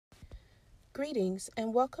Greetings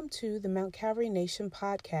and welcome to the Mount Calvary Nation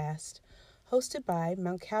podcast, hosted by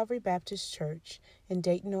Mount Calvary Baptist Church in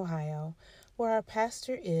Dayton, Ohio, where our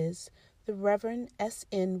pastor is the Reverend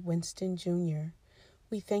S.N. Winston Jr.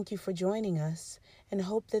 We thank you for joining us and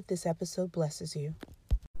hope that this episode blesses you.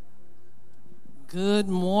 Good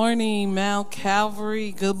morning, Mount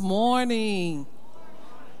Calvary. Good morning.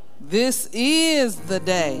 This is the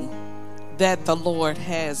day that the Lord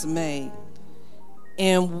has made,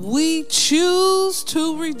 and we choose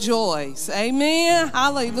to rejoice. Amen.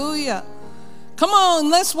 Hallelujah. Come on,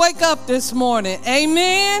 let's wake up this morning.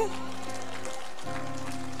 Amen.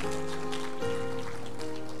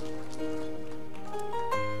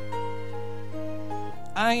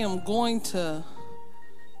 I am going to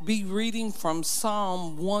be reading from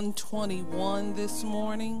Psalm 121 this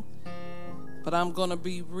morning, but I'm going to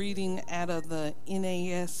be reading out of the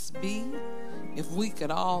NASB. If we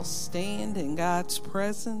could all stand in God's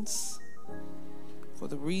presence for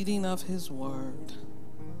the reading of His Word.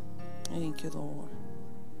 Thank you, Lord.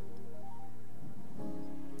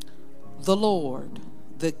 The Lord,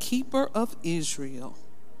 the keeper of Israel.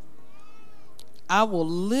 I will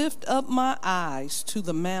lift up my eyes to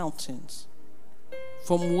the mountains.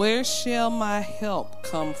 From where shall my help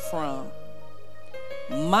come from?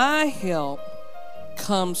 My help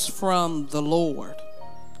comes from the Lord.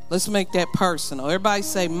 Let's make that personal. Everybody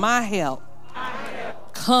say, my help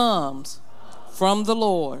comes from the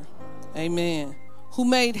Lord. Amen. Who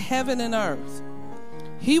made heaven and earth.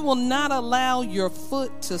 He will not allow your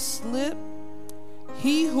foot to slip.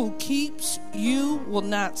 He who keeps you will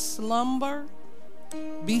not slumber.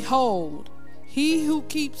 Behold, he who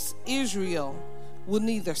keeps Israel will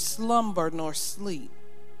neither slumber nor sleep.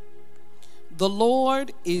 The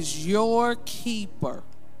Lord is your keeper.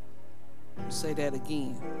 Say that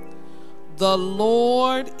again. The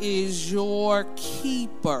Lord is your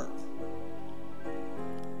keeper.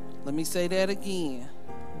 Let me say that again.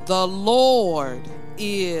 The Lord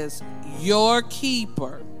is your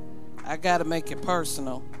keeper. I got to make it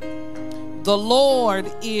personal. The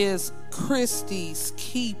Lord is Christy's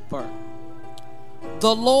keeper.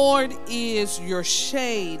 The Lord is your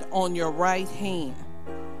shade on your right hand.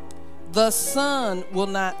 The sun will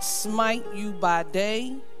not smite you by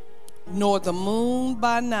day, nor the moon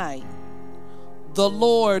by night. The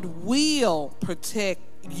Lord will protect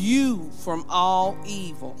you from all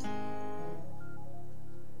evil.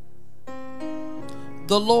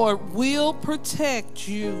 The Lord will protect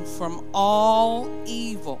you from all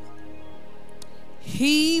evil.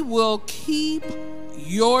 He will keep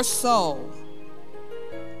your soul.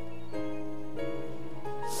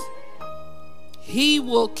 He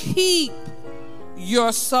will keep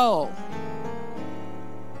your soul.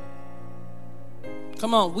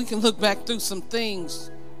 Come on, we can look back through some things,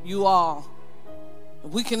 you all.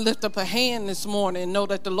 We can lift up a hand this morning and know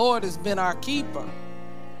that the Lord has been our keeper.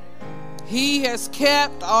 He has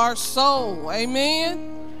kept our soul.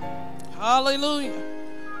 Amen. Hallelujah.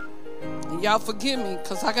 And y'all forgive me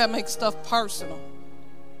because I got to make stuff personal.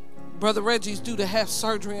 Brother Reggie's due to have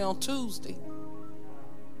surgery on Tuesday.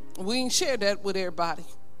 We ain't share that with everybody.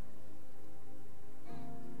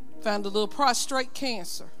 Found a little prostate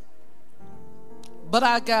cancer. But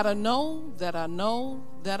I gotta know that I know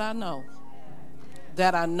that I know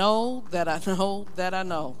that I know that I know that I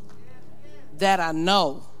know that I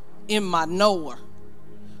know in my knower.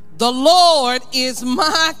 The Lord is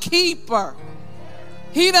my keeper.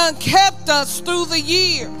 He done kept us through the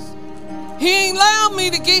years. He ain't allowed me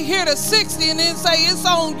to get here to 60 and then say it's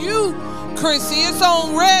on you, Chrissy, it's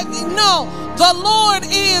on Reggie. No, the Lord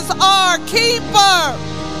is our keeper.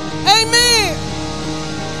 Amen.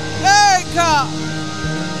 Hey, God.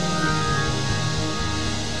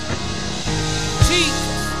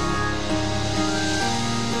 Jesus.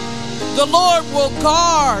 The Lord will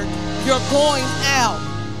guard your going out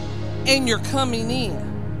and your coming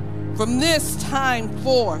in from this time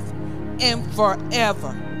forth and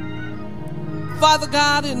forever. Father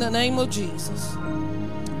God, in the name of Jesus,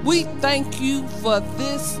 we thank you for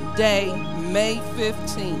this day, May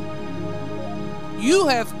 15th. You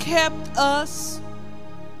have kept us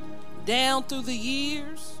down through the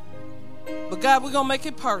years, but God, we're going to make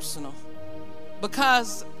it personal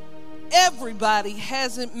because everybody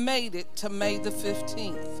hasn't made it to May the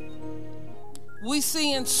 15th. We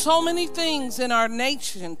seeing so many things in our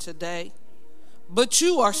nation today, but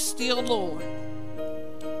you are still Lord.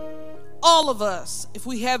 All of us, if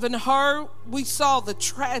we haven't heard, we saw the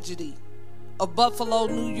tragedy of Buffalo,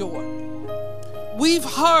 New York. We've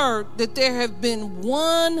heard that there have been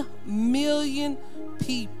 1 million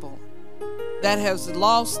people that has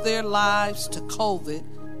lost their lives to COVID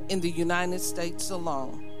in the United States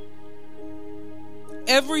alone.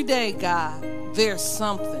 Every day, God, there's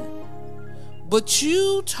something. But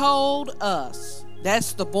you told us,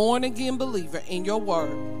 that's the born again believer in your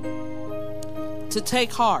word, to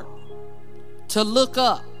take heart, to look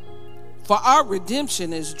up, for our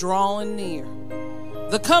redemption is drawing near.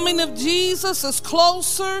 The coming of Jesus is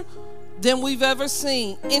closer than we've ever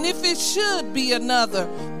seen. And if it should be another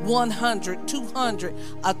 100, 200,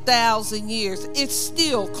 1,000 years, it's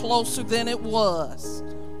still closer than it was.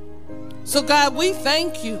 So God, we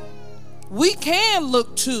thank you. We can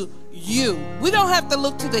look to you. We don't have to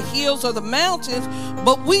look to the hills or the mountains,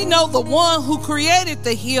 but we know the one who created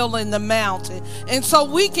the hill and the mountain. And so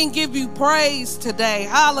we can give you praise today.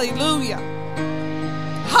 Hallelujah.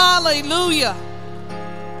 Hallelujah.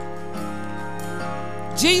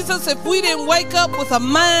 Jesus, if we didn't wake up with a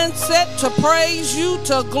mindset to praise you,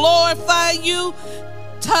 to glorify you,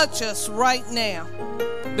 touch us right now.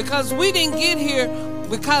 Because we didn't get here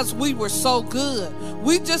because we were so good.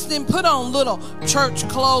 We just didn't put on little church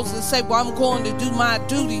clothes and say, well, I'm going to do my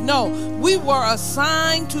duty. No, we were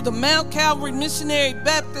assigned to the Mount Calvary Missionary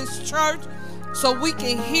Baptist Church so we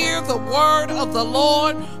can hear the word of the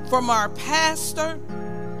Lord from our pastor.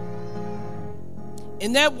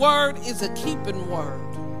 And that word is a keeping word.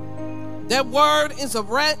 That word is a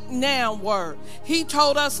right now word. He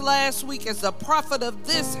told us last week, as the prophet of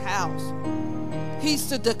this house, he's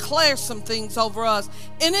to declare some things over us.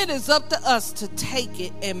 And it is up to us to take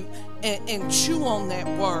it and chew on that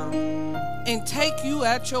word and take you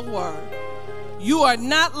at your word. You are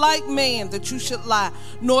not like man that you should lie,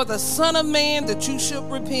 nor the son of man that you should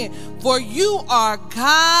repent. For you are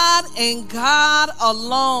God and God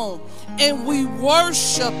alone. And we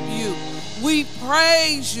worship you. We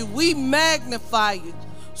praise you. We magnify you.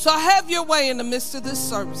 So have your way in the midst of this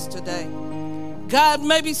service today. God,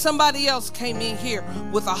 maybe somebody else came in here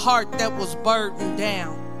with a heart that was burdened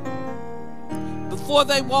down. Before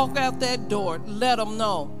they walk out that door, let them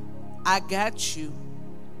know, I got you.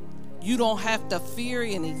 You don't have to fear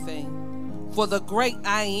anything, for the great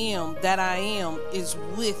I am that I am is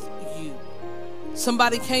with you.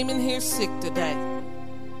 Somebody came in here sick today.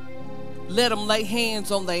 Let them lay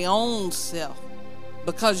hands on their own self,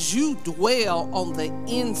 because you dwell on the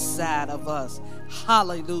inside of us.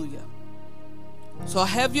 Hallelujah. So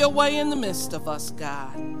have your way in the midst of us,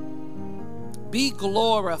 God. Be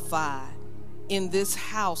glorified in this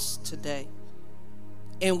house today.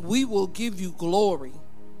 And we will give you glory.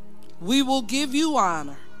 We will give you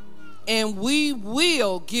honor. And we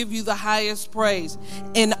will give you the highest praise.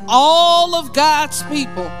 And all of God's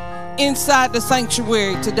people inside the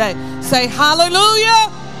sanctuary today say hallelujah,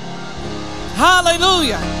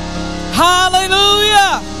 hallelujah,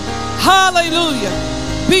 hallelujah, hallelujah.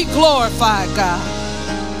 Be glorified, God.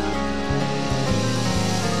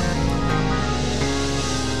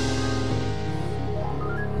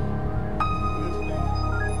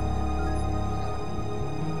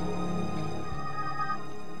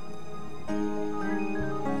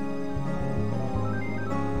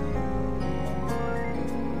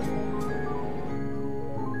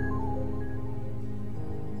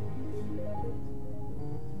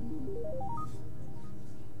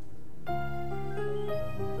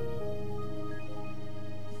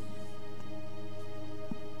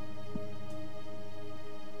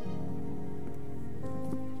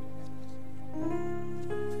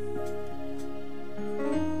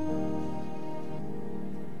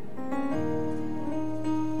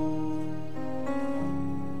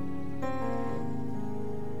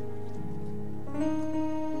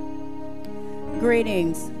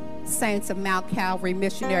 Greetings, saints of Mount Calvary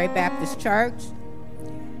Missionary Baptist Church.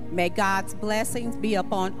 May God's blessings be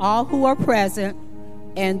upon all who are present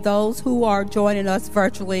and those who are joining us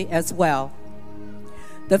virtually as well.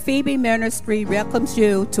 The Phoebe Ministry welcomes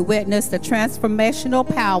you to witness the transformational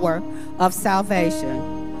power of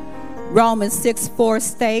salvation. Romans 6:4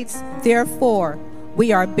 states, therefore,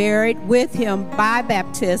 we are buried with him by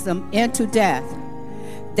baptism into death,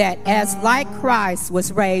 that as like Christ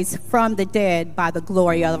was raised from the dead by the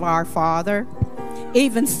glory of our Father,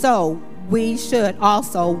 even so we should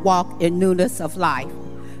also walk in newness of life.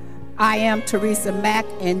 I am Teresa Mack,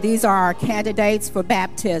 and these are our candidates for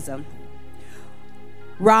baptism.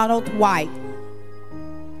 Ronald White.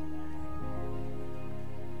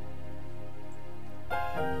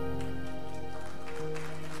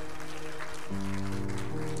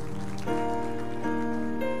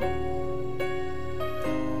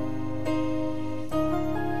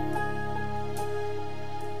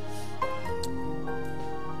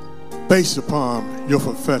 Based upon your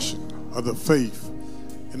profession of the faith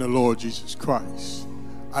in the Lord Jesus Christ,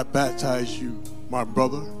 I baptize you, my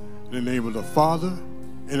brother, in the name of the Father,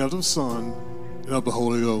 and of the Son, and of the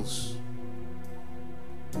Holy Ghost.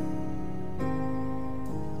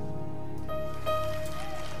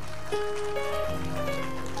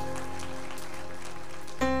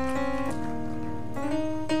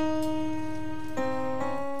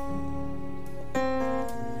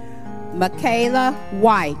 Michaela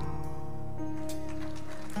White.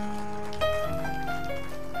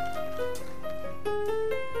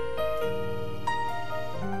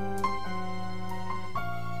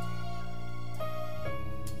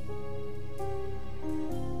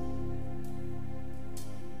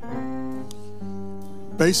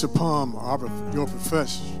 Based upon your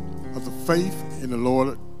profession of the faith in the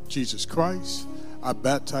Lord Jesus Christ, I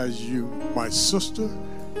baptize you, my sister,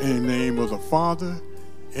 in the name of the Father,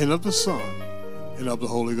 and of the Son, and of the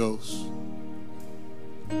Holy Ghost.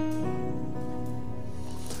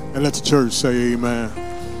 And let the church say amen.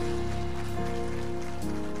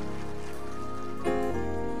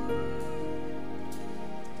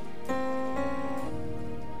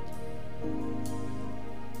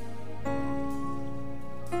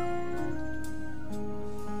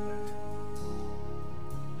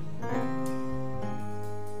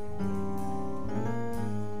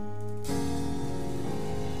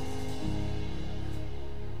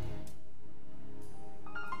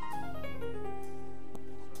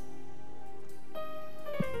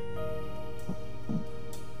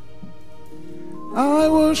 I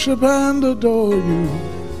worship and adore you.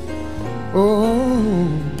 Oh,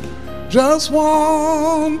 just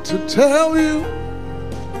want to tell you,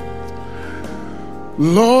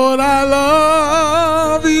 Lord, I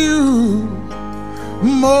love you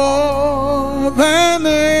more than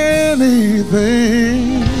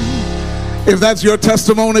anything. If that's your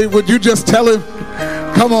testimony, would you just tell him?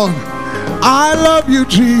 Come on. I love you,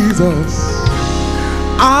 Jesus.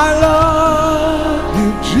 I love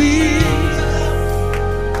you, Jesus.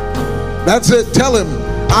 That's it. Tell him,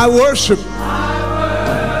 I worship.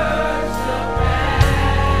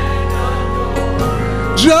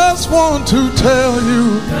 Just want to tell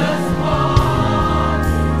you,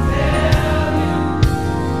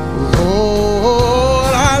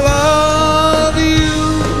 Lord, I love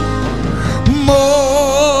you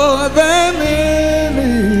more than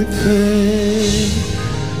anything.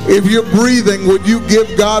 If you're breathing, would you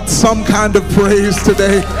give God some kind of praise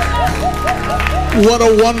today? What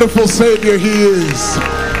a wonderful Savior He is.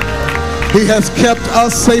 He has kept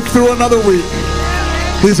us safe through another week.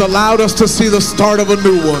 He's allowed us to see the start of a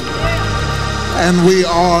new one. And we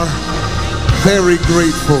are very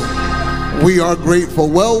grateful. We are grateful.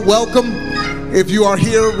 Well, welcome. If you are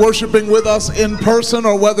here worshiping with us in person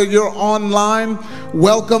or whether you're online,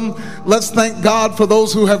 welcome. Let's thank God for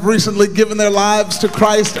those who have recently given their lives to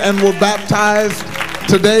Christ and were baptized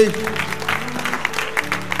today.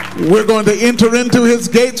 We're going to enter into His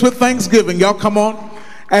gates with thanksgiving. Y'all come on.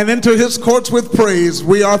 And into His courts with praise.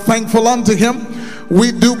 We are thankful unto Him.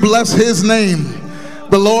 We do bless His name.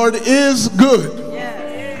 The Lord is good.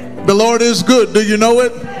 The Lord is good. Do you know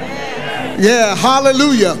it? Yeah,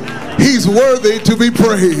 hallelujah. He's worthy to be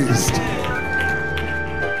praised.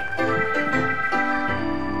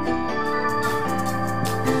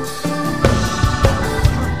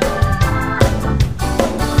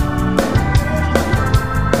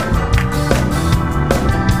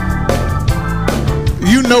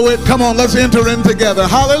 You know it. Come on, let's enter in together.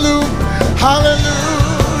 Hallelujah.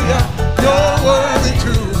 Hallelujah. You're worthy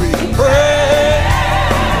to be praised.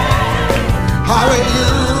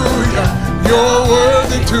 Hallelujah. You're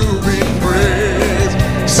worthy to be praised.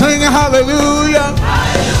 Sing hallelujah.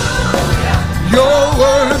 Hallelujah. You're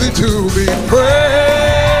worthy to be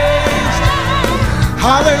praised.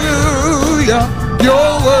 Hallelujah.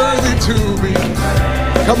 You're worthy to be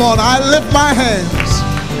praised. Come on, I lift my hands.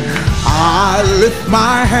 I lift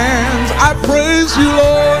my hands, I praise you,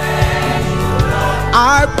 Lord.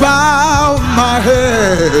 I bow my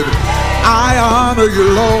head, I honor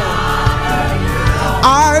you, Lord.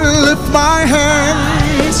 I lift my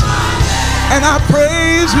hands and I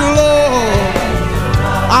praise you, Lord.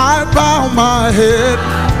 I bow my head,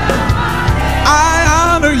 I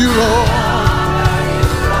honor you, Lord.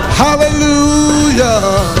 Hallelujah,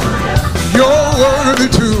 you're worthy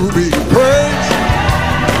to be praised.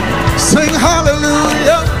 Sing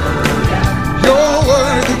hallelujah, you're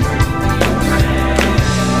worthy.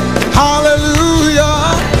 Hallelujah,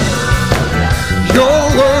 you're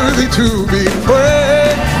worthy to be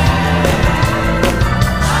praised.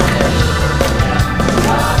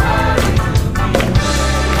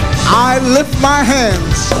 I lift my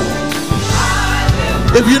hands.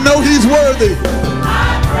 If you know He's worthy,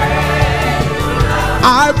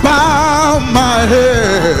 I bow my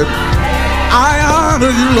head. I honor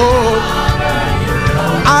you, Lord.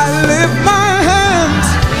 lift my hands.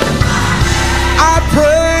 I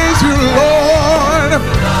praise you, Lord.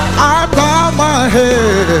 I bow my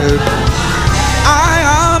head. I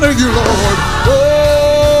honor you, Lord.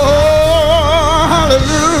 Oh,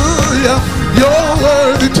 hallelujah. You're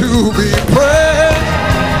worthy to be praised.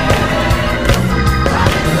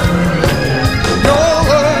 You're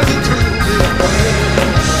worthy to be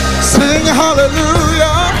praised. Sing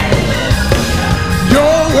hallelujah.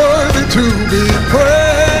 You're worthy to be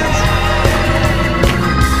praised.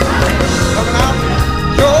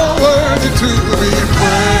 You're worthy to be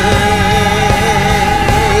praised.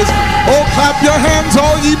 Oh, clap your hands,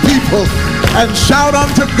 all ye people, and shout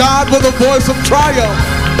unto God with a voice of triumph.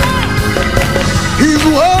 He's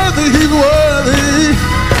worthy, he's worthy.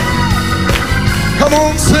 Come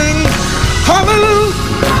on, sing hallelujah.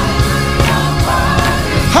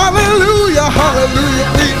 Hallelujah, hallelujah.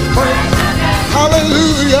 We praise.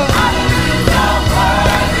 Hallelujah.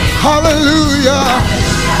 Hallelujah.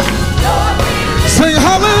 Sing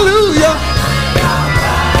hallelujah.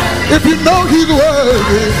 If you know he's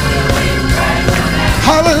worthy.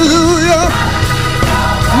 Hallelujah.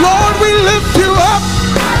 Lord, we lift you up.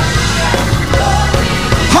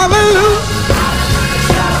 Hallelujah.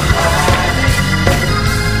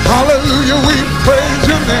 Hallelujah. We praise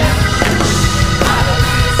your name.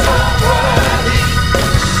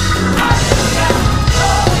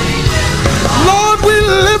 Lord, we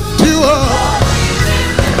lift you up.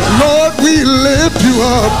 Lord, we lift you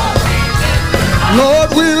up. Lord,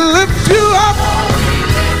 we lift you up.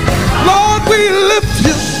 Lord, we lift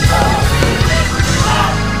you.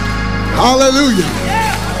 Hallelujah.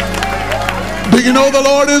 Do you know the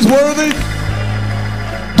Lord is worthy?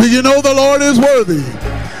 Do you know the Lord is worthy?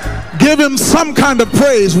 Give him some kind of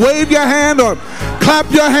praise. Wave your hand or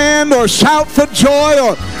clap your hand or shout for joy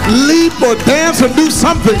or leap or dance or do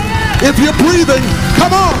something. If you're breathing,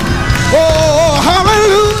 come on. Oh,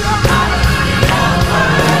 hallelujah.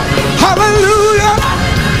 Hallelujah.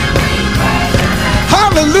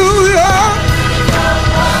 Hallelujah.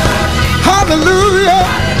 Hallelujah.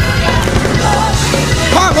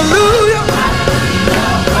 Hallelujah.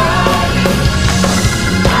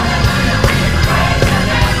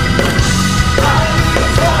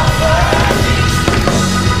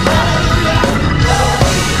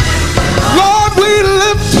 Lord, we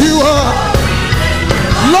lift you up.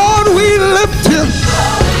 Lord, we lift you.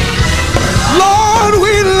 Lord,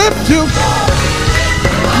 we lift you.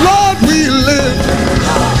 Lord, we lift.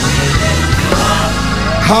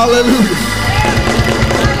 Hallelujah.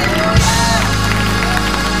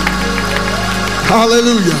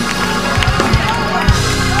 Hallelujah.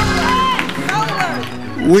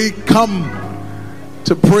 We come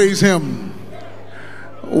to praise him.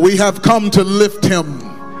 We have come to lift him.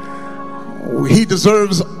 He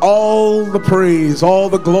deserves all the praise, all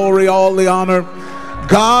the glory, all the honor.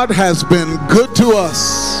 God has been good to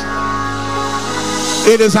us.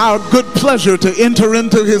 It is our good pleasure to enter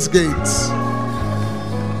into his gates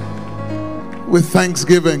with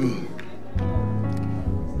thanksgiving,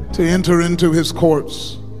 to enter into his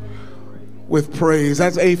courts with praise.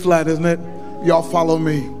 That's A flat, isn't it? Y'all follow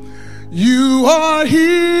me. You are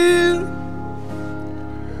here,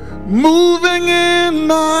 moving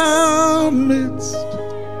in our midst.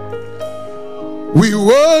 We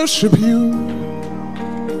worship you.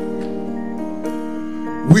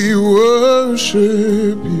 We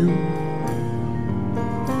worship you.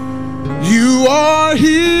 You are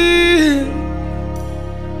here,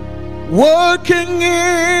 working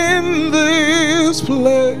in this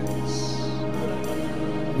place.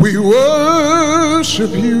 We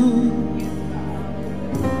worship you.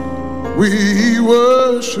 We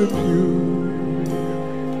worship you.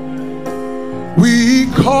 We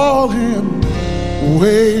call him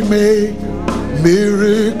Waymaker,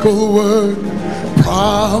 miracle worker,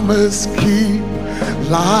 promise keep,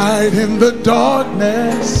 light in the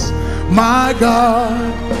darkness. My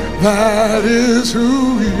God, that is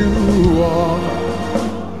who you are.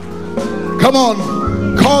 Come on,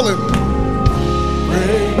 call him.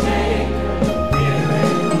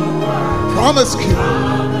 Promise keep,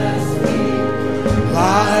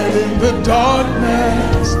 light in the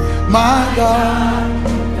darkness. My God,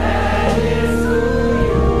 that is who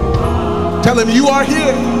you are. Tell him you are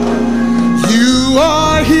here. You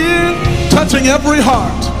are here, touching every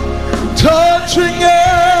heart. Touching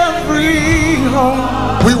every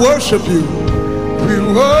heart. We worship you. We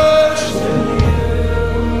worship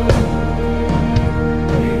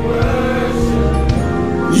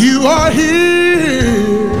you. You are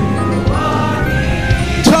here,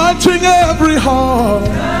 touching every heart.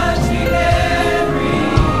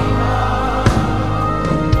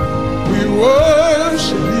 We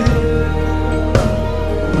worship you.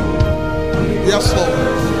 Yes, Lord.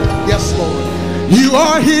 Yes, Lord. You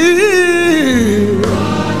are here,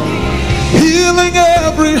 healing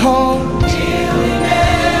every heart.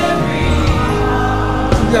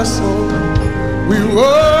 Yes, Lord. We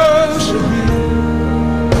worship you.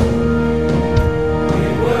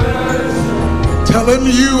 Tell him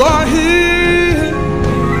you are here,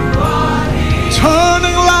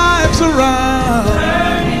 turning lives around.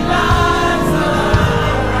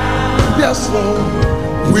 Yes, Lord.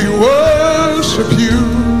 We worship you.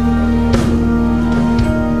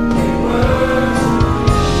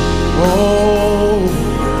 Oh,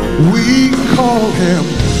 we call him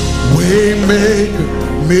Waymaker,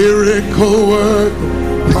 miracle worker,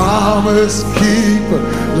 promise keeper,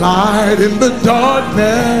 light in the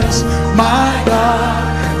darkness. My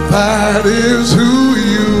God, that is who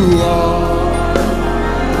you are.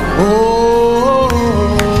 Oh,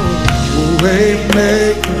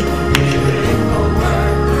 Waymaker,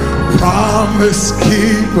 promise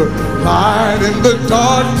keeper, light in the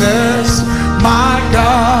darkness. My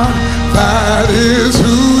God, that is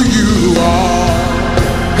who you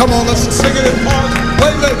are. Come on, let's sing it in part.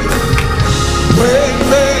 Waymaker,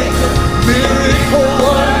 waymaker, miracle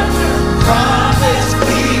worker, promise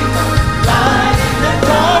keeper, light in the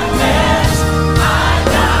darkness. My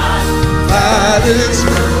God, that is who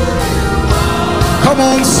you are. Come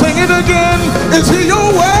on, sing it again. Is he your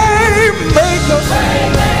waymaker,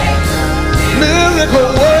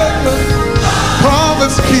 miracle worker,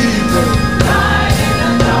 promise keeper, light in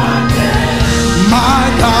the darkness. My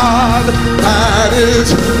God, that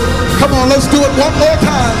is. Come on, let's do it one more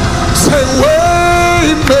time. Say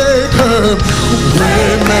waymaker,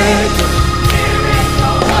 waymaker,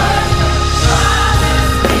 miracle worker,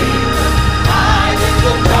 promise keeper, light in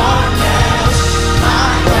the darkness.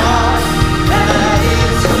 My God, that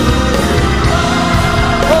is who you are.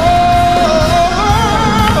 Oh,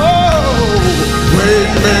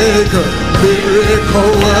 waymaker,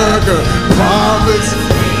 miracle worker, promise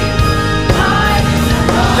keeper, light in the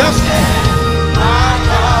darkness. Yes.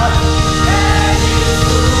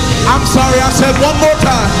 I'm sorry, I said one more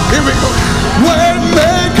time. Here we go.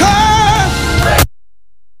 Waymaker,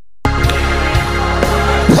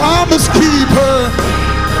 promise keeper.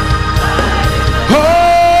 Oh,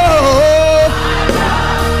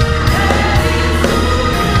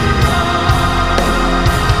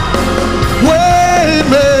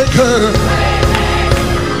 waymaker,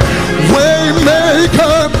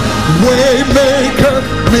 waymaker, waymaker,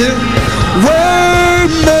 waymaker.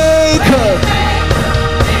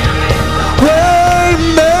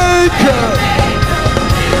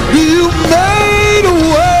 You made a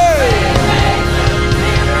way.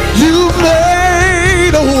 You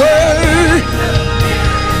made a way.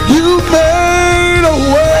 You made a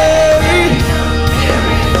way.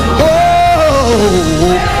 Oh,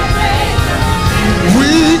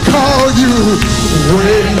 we call you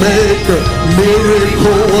waymaker,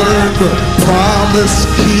 miracle worker, promise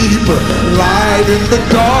keeper, light in the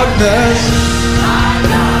darkness.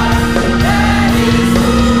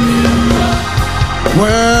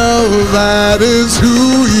 Well, that is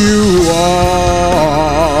who you are.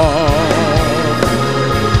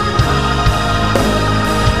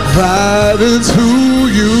 That is who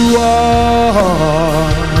you are.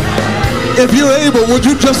 If you're able, would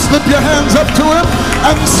you just slip your hands up to him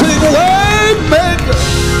and sing waymaker,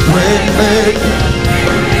 waymaker.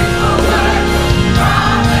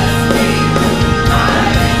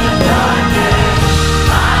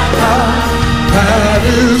 That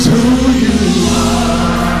is who you are.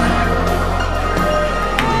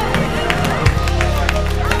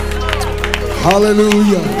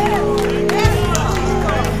 Hallelujah.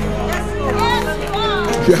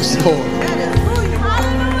 Yes, Lord.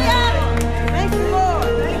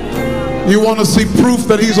 You want to see proof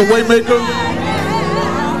that he's a way maker?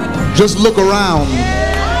 Just look around.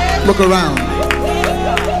 Look around.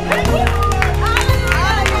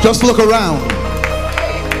 Just look around.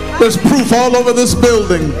 There's proof all over this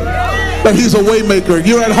building that he's a way maker.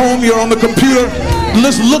 You're at home, you're on the computer.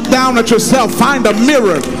 Let's look down at yourself. Find a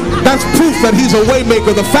mirror. That's proof that he's a way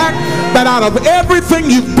maker. The fact that out of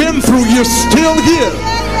everything you've been through, you're still here.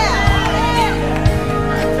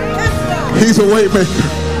 He's a way maker.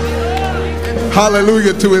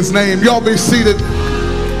 Hallelujah to his name. Y'all be seated.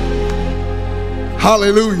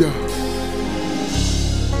 Hallelujah.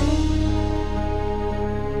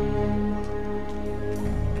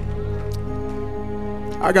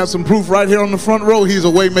 I got some proof right here on the front row. He's a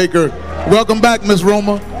way maker. Welcome back, Miss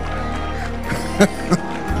Roma.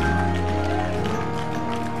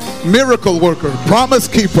 Miracle worker, promise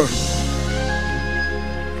keeper,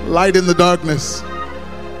 light in the darkness.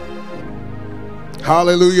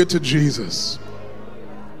 Hallelujah to Jesus.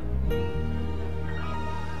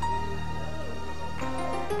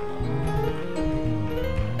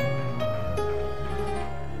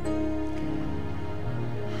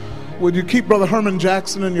 Would you keep Brother Herman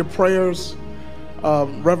Jackson in your prayers?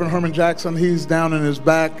 Reverend Herman Jackson, he's down in his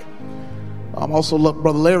back. Also, look,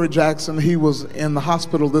 Brother Larry Jackson, he was in the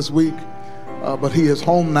hospital this week, but he is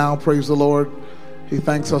home now, praise the Lord. He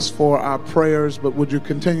thanks us for our prayers, but would you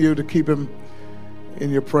continue to keep him in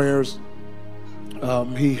your prayers?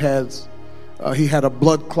 He had a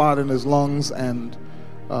blood clot in his lungs and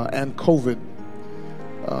COVID.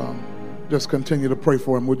 Just continue to pray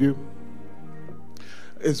for him, would you?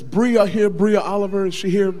 Is Bria here? Bria Oliver, is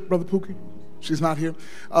she here, Brother Pookie? She's not here.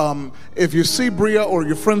 If you see Bria or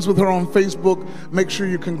you're friends with her on Facebook, make sure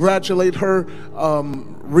you congratulate her.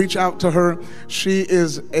 Reach out to her. She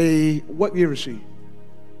is what year is she?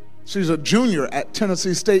 She's a junior at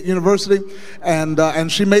Tennessee State University,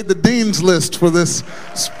 and she made the dean's list for this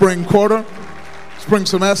spring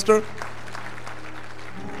semester.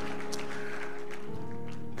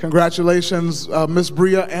 Congratulations, Miss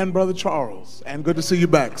Bria and Brother Charles, and good to see you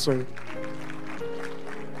back, sir.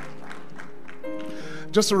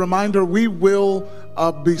 Just a reminder, we will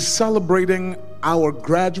be celebrating our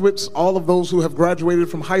graduates, all of those who have graduated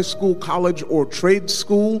from high school, college, or trade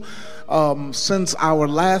school. Since our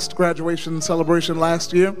last graduation celebration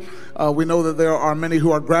last year, we know that there are many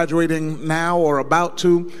who are graduating now or about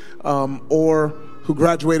to, or who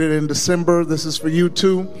graduated in December. This is for you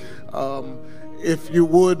too. If you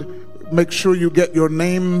would, make sure you get your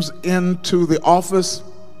names into the office.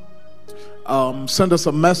 Send us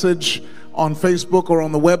a message on Facebook or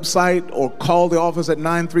on the website, or call the office at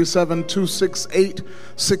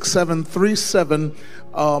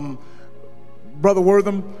 937-268-6737. Brother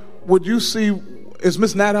Wortham, would you see, is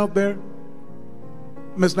Miss Nat out there?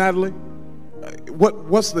 Miss Natalie?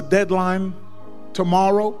 What's the deadline?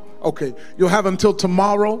 Tomorrow? Okay, you'll have until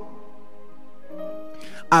tomorrow,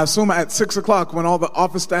 I assume at 6 o'clock when all the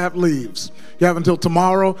office staff leaves. You have until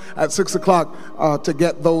tomorrow at 6 o'clock to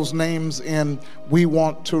get those names in. We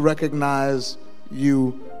want to recognize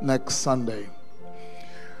you next Sunday.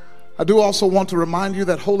 I do also want to remind you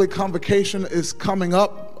that Holy Convocation is coming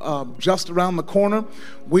up just around the corner.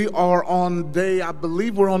 We are on I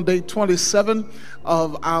believe we're on day 27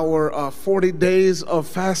 of our 40 days of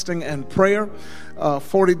fasting and prayer,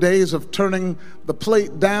 40 days of turning the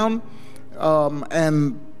plate down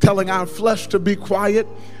and telling our flesh to be quiet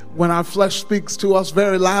when our flesh speaks to us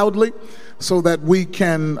very loudly, so that we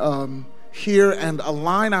can hear and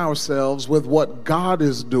align ourselves with what God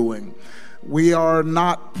is doing. We are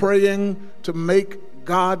not praying to make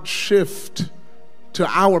God shift to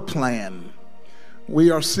our plan. We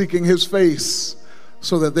are seeking his face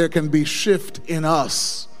so that there can be shift in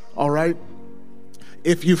us, all right?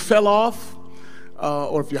 If you fell off,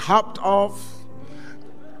 or if you hopped off,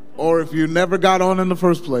 or if you never got on in the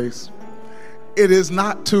first place, it is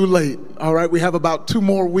not too late, all right? We have about 2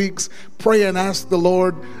 more weeks. Pray and ask the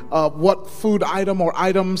Lord what food item or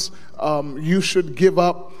items you should give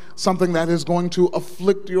up, something that is going to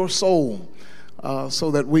afflict your soul,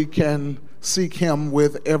 so that we can seek him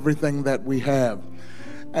with everything that we have.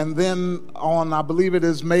 And then on, I believe it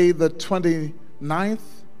is May the 29th,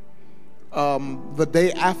 the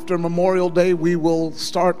day after Memorial Day, we will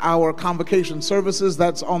start our convocation services.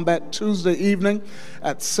 That's on that Tuesday evening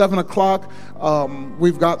at 7 o'clock.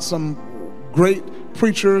 We've got some great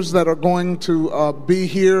preachers that are going to be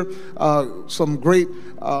here, some great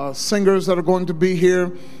singers that are going to be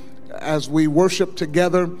here as we worship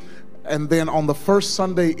together. And then on the first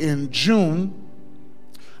Sunday in June,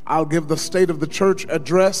 I'll give the State of the Church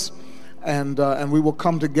address, and we will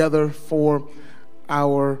come together for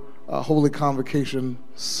our Holy Convocation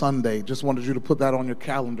Sunday. Just wanted you to put that on your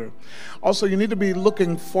calendar. Also, you need to be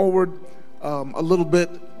looking forward a little bit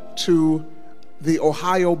to the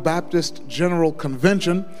Ohio Baptist General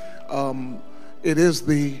Convention. It is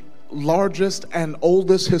the largest and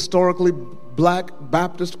oldest historically Black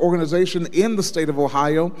Baptist organization in the state of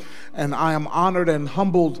Ohio, and I am honored and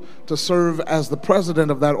humbled to serve as the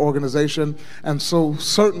president of that organization. And so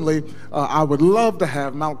certainly I would love to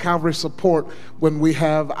have Mount Calvary support when we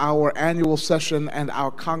have our annual session and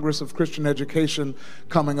our Congress of Christian Education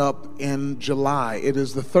coming up in July. It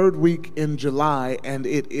is the 3rd week in July, and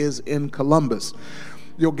it is in Columbus.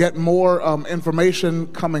 You'll get more information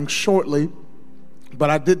coming shortly, but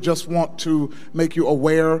I did just want to make you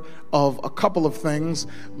aware of a couple of things.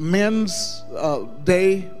 Men's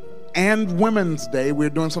Day and Women's Day, we're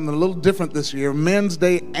doing something a little different this year. Men's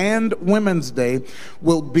Day and Women's Day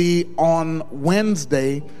will be on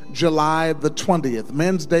Wednesday, July the 20th.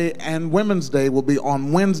 Men's Day and Women's Day will be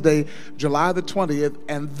on Wednesday, July the 20th,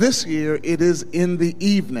 and this year it is in the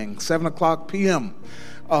evening, 7 o'clock p.m.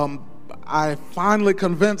 I finally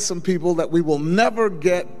convinced some people that we will never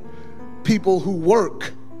get people who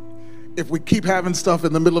work if we keep having stuff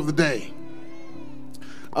in the middle of the day.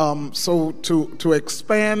 So to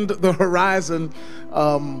expand the horizon,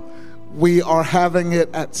 we are having it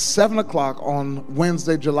at 7 o'clock on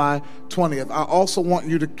Wednesday, July 20th. I also want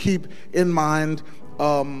you to keep in mind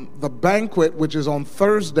the banquet, which is on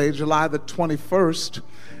Thursday, July the 21st,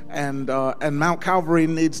 and Mount Calvary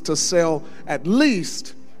needs to sell at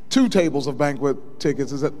least 2 tables of banquet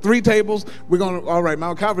tickets. Is it 3 tables? All right,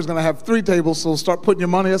 Mount Calvary's going to have 3 tables, so start putting your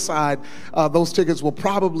money aside. Those tickets will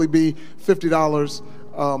probably be $50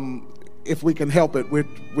 if we can help it.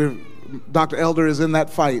 Dr. Elder is in that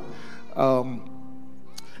fight.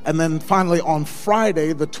 And then finally on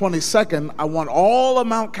Friday, the 22nd, I want all of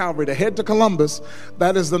Mount Calvary to head to Columbus.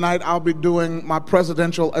 That is the night I'll be doing my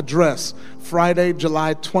presidential address. Friday,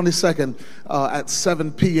 July 22nd at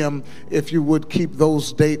 7 p.m. If you would keep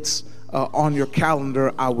those dates on your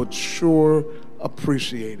calendar, I would sure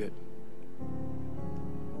appreciate it.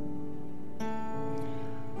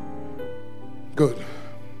 Good.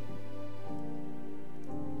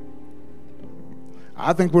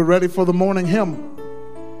 I think we're ready for the morning hymn.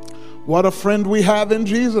 What a friend we have in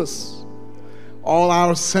Jesus, all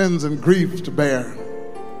our sins and grief to bear.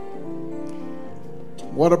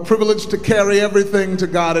 What a privilege to carry everything to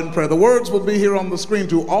God in prayer. The words will be here on the screen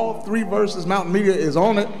to all 3 verses. Mountain Media is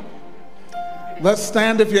on it. Let's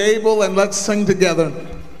stand if you're able and let's sing together.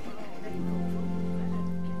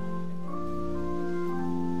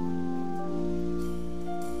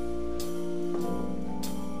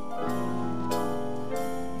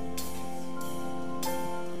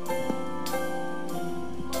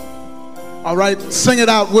 All right, sing it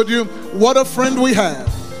out, would you? What a friend we have.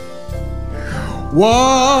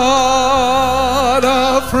 What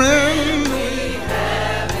a friend we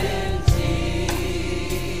have in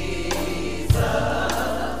Jesus.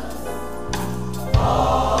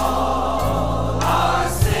 All our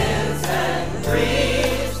sins and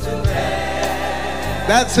griefs to bear.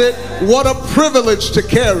 That's it. What a privilege to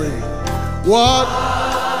carry. What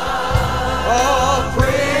a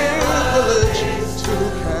privilege to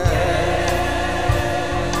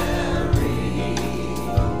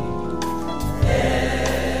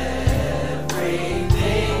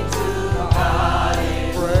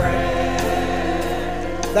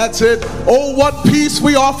That's it. Oh, what peace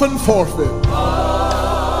we often forfeit.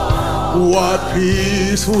 What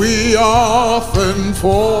peace we often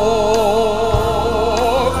forfeit.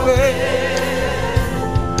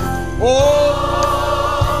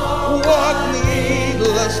 Oh, what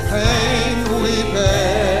needless pain we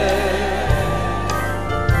bear.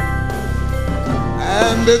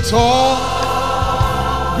 And it's all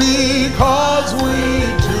because we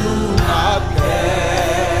do not care.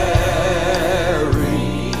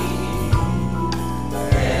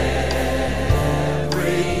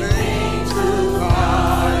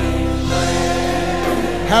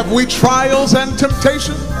 Have we trials and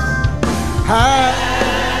temptations? Have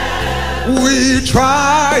we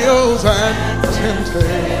trials and temptations?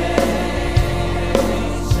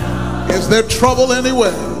 Is there trouble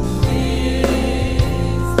anywhere? Is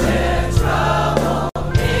there trouble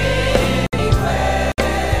anywhere?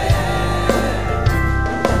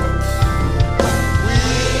 We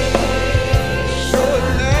should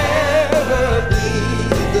never be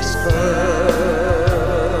discouraged.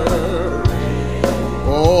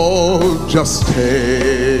 Oh, just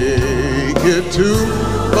take it to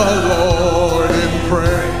the Lord in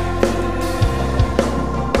prayer.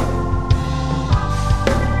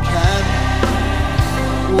 Can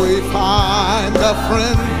we find a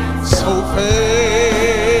friend so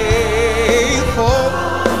faithful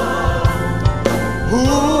who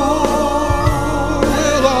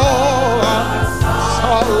will all our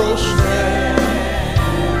sorrow share?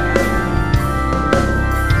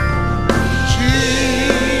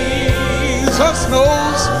 Jesus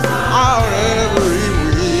knows our every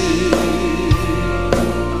week.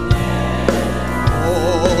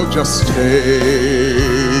 Oh, just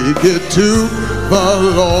take it to the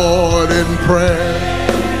Lord in prayer.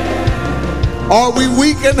 Are we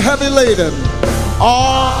weak and heavy laden?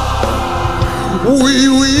 Are we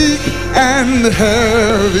weak and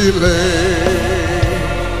heavy laden?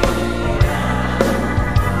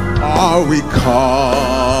 Are we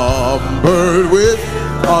cumbered with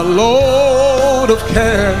a load of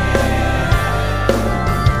care?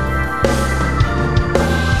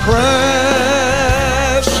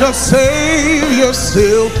 Precious Savior,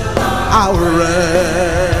 still our refuge.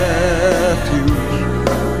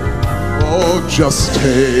 Oh, just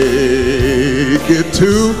take it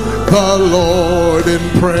to the Lord in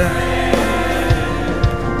prayer.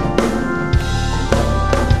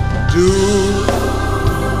 Do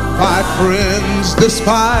thy friends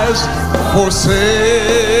despise, forsake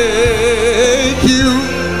you.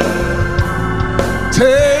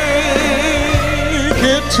 Take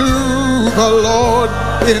it to the Lord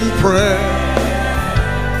in prayer.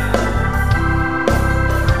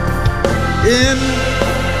 In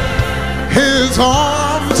his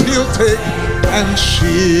arms he'll take and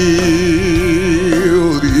shield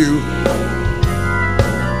you.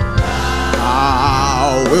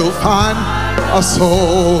 I will find a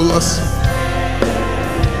solace.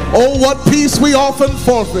 Oh, what peace we often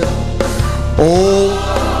forfeit. Oh,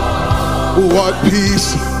 what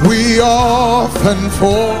peace we often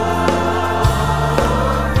forfeit.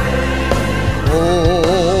 Oh,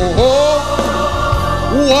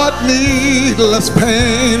 what needless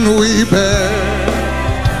pain we bear.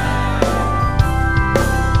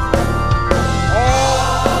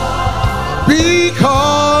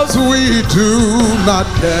 Because we do not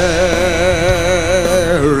carry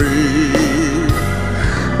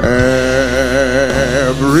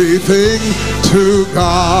everything to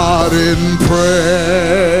God in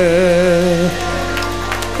prayer.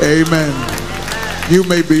 Amen. You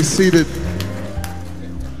may be seated.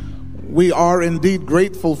 We are indeed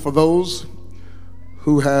grateful for those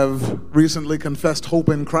who have recently confessed hope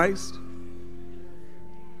in Christ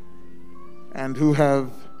and who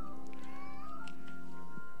have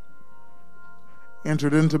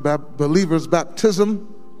entered into believers' baptism.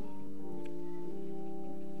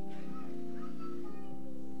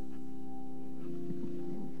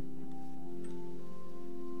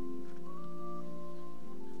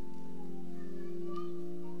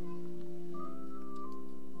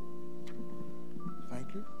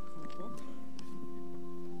 Thank you.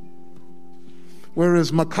 Where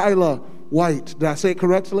is Michaela White? Did I say it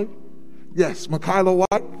correctly? Yes, Michaela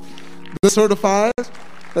White. This certifies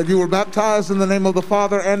that you were baptized in the name of the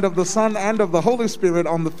Father and of the Son and of the Holy Spirit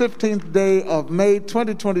on the 15th day of May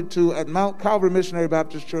 2022 at Mount Calvary Missionary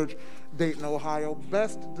Baptist Church, Dayton, Ohio.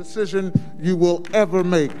 Best decision you will ever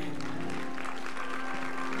make.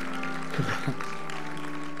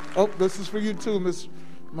 Oh, this is for you too, Miss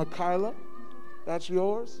Michaela. That's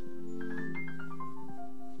yours.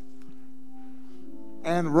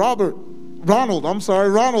 And Ronald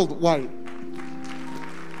White.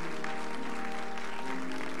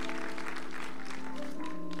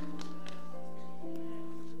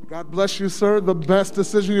 God bless you, sir. The best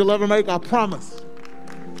decision you'll ever make, I promise.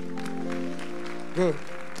 Good.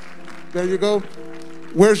 There you go.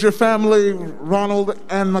 Where's your family, Ronald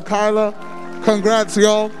and Michaela? Congrats,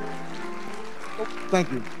 y'all. Oh,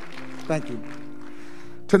 thank you. Thank you.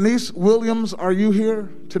 Tanise Williams, are you here?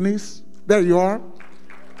 Tanise? There you are.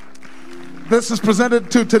 This is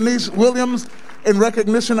presented to Tanise Williams in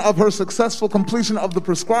recognition of her successful completion of the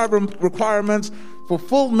prescribed requirements for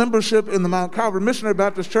full membership in the Mount Calvary Missionary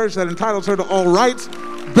Baptist Church that entitles her to all rights,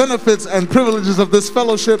 benefits, and privileges of this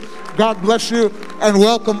fellowship. God bless you and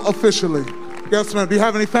welcome officially. Yes, ma'am. Do you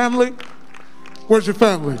have any family? Where's your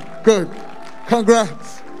family? Good.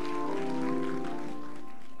 Congrats.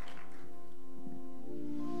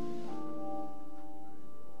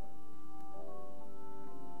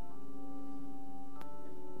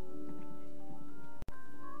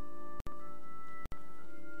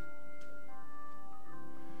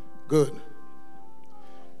 Good.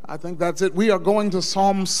 I think that's it. We are going to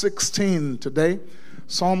Psalm 16 today.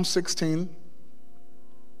 Psalm 16.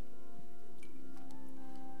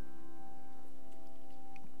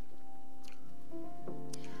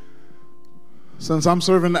 Since I'm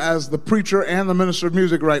serving as the preacher and the minister of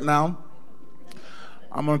music right now,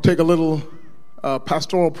 I'm going to take a little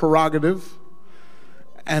pastoral prerogative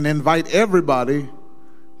and invite everybody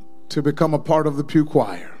to become a part of the Pew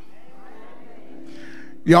Choir.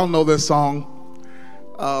 Y'all know this song.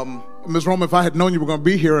 Ms. Roma, if I had known you were going to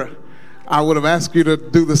be here, I would have asked you to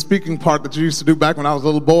do the speaking part that you used to do back when I was a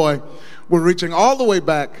little boy. We're reaching all the way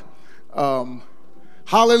back.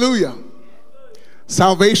 Hallelujah.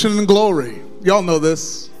 Salvation and glory. Y'all know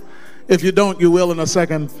this. If you don't, you will in a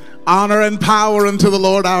second. Honor and power unto the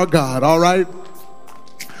Lord our God. All right?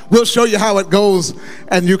 We'll show you how it goes,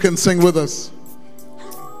 and you can sing with us.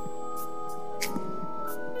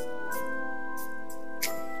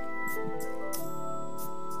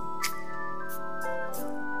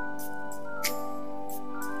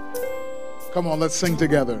 Come on, let's sing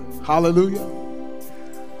together. Hallelujah.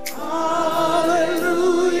 Hallelujah.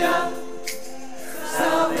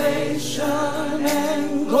 Salvation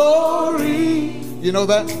and glory. You know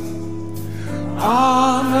that?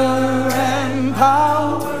 Honor and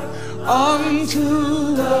power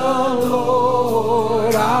unto the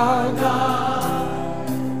Lord our God.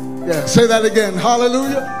 Yeah, say that again.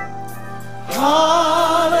 Hallelujah.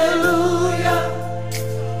 Hallelujah.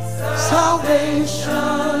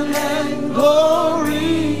 Salvation and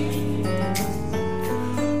glory,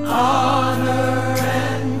 honor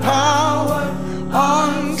and power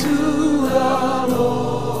unto the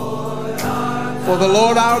Lord. For the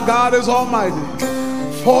Lord our God is almighty.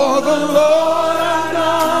 For the Lord our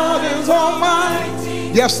God is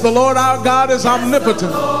almighty. Yes, the Lord our God is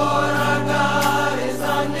omnipotent. The Lord our God is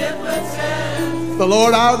omnipotent. The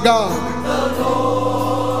Lord our God,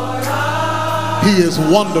 He is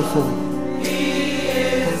wonderful. He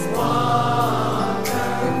is wonderful.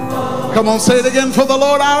 Come on, say it again. For the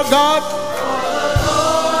Lord our God.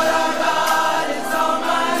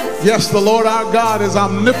 Yes, the Lord our God is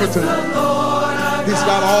omnipotent. He's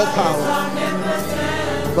got all power.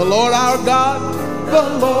 The Lord our God, The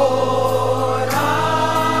Lord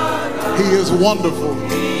our God, He is wonderful.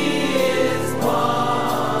 He is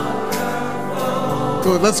wonderful.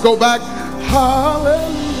 Good, let's go back.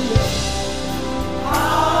 Hallelujah.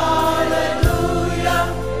 Hallelujah.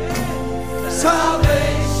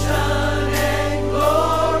 Salvation and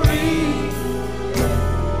glory,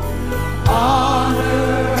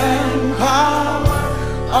 honor and power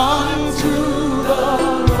unto the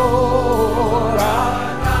Lord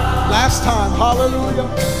our God. Last time, hallelujah.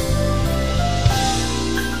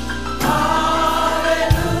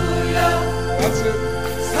 Hallelujah. That's it.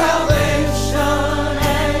 Salvation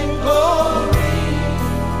and glory,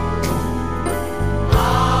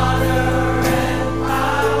 honor and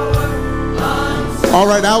power unto All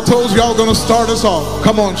right, altos, y'all gonna start us off.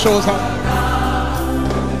 Come on, show us how.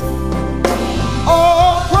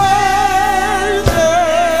 all praises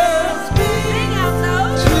be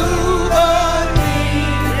to the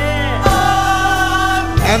King of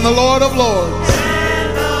And the Lord of Lords,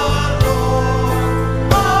 and the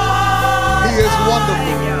Lord of He is wonderful.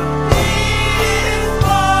 His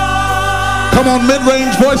word. Come on,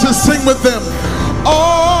 mid-range voices, sing with them.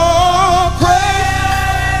 All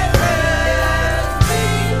praises be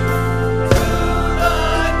to the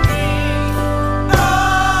King of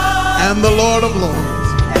And the Lord of Lords,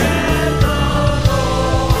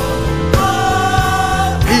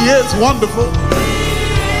 He is wonderful.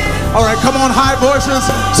 All right, come on, high voices,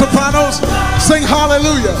 sopranos, sing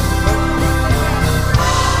hallelujah.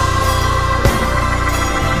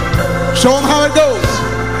 Show them how it goes.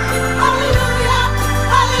 Hallelujah,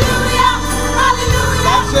 hallelujah, hallelujah.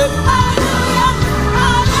 That's it.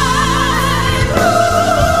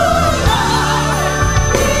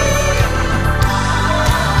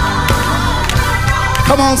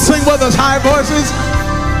 Come on, sing with us, high voices.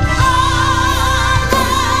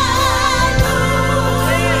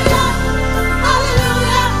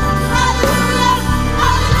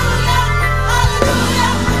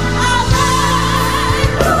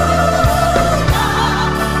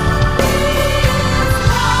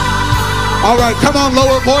 All right, come on,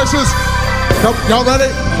 lower voices. Come, y'all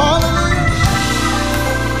ready? Hallelujah,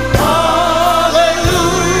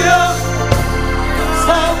 hallelujah.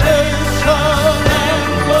 Salvation and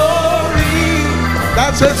glory,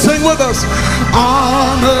 That's it, sing with us.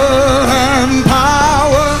 Honor and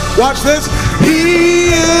power. Watch this. He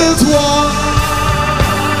is wonderful.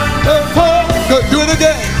 Good, do it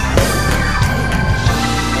again.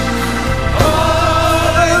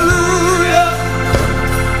 hallelujah.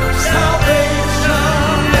 Salvation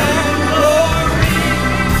and glory,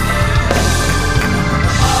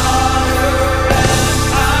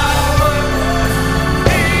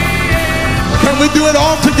 Can we do it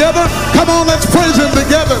all together? Come on, let's praise Him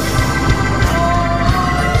together.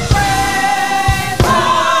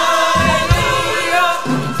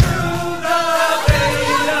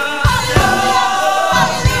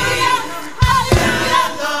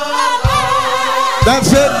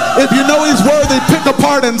 That's it. If you know He's worthy, pick a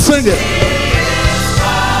part and sing it.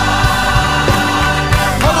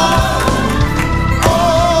 Come on.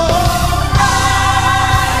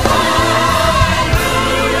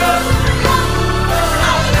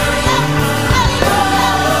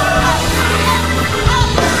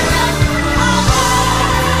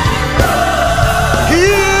 He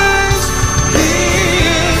is.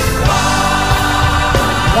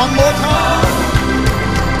 One more time.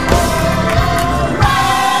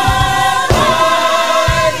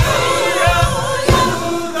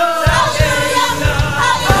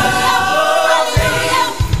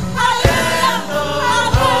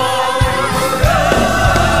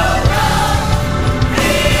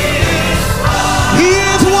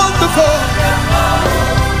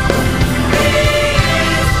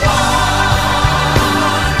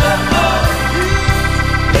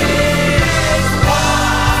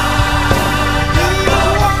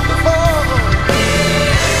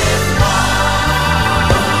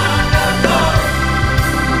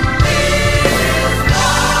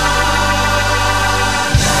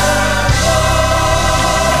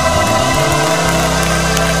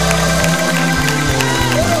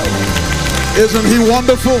 Isn't he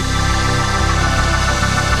wonderful?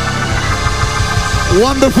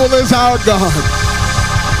 Wonderful is our God.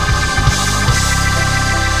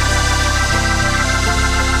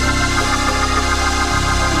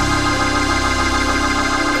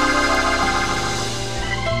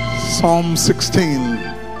 Psalm 16.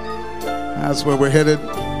 That's where we're headed.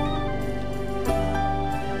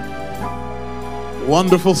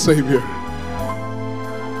 Wonderful Savior.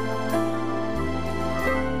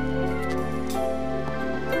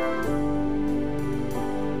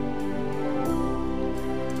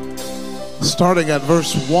 Starting at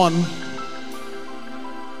verse 1,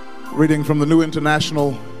 reading from the New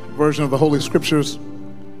International Version of the Holy Scriptures,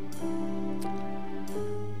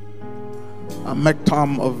 a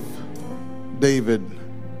Mektam of David.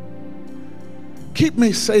 Keep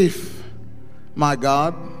me safe, my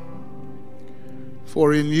God,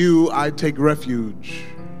 for in you I take refuge.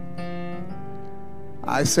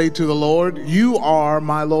 I say to the Lord, you are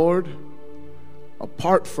my Lord.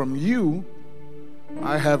 Apart from you,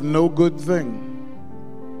 I have no good thing.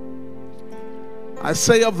 I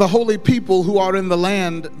say of the holy people who are in the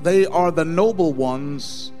land, they are the noble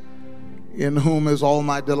ones in whom is all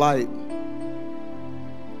my delight.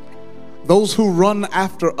 Those who run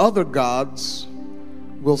after other gods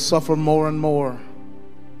will suffer more and more.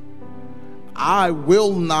 I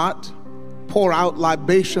will not pour out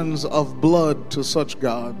libations of blood to such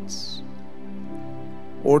gods,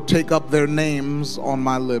 or take up their names on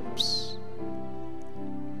my lips.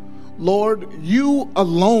 Lord, you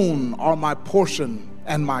alone are my portion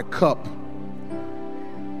and my cup.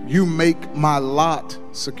 You make my lot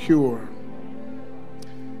secure.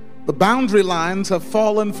 The boundary lines have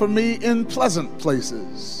fallen for me in pleasant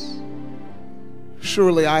places.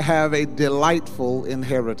 Surely I have a delightful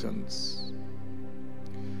inheritance.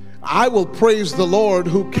 I will praise the Lord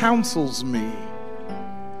who counsels me.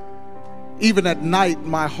 Even at night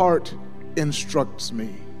my heart instructs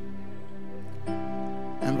me.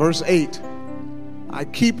 And verse 8, I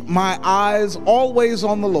keep my eyes always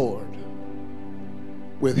on the Lord.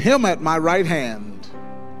 With him at my right hand,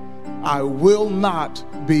 I will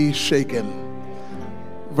not be shaken.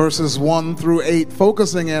 Verses 1 through 8,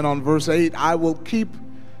 focusing in on verse 8, I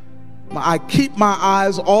keep my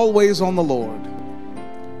eyes always on the Lord.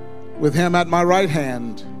 With him at my right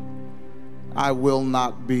hand, I will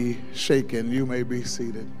not be shaken. You may be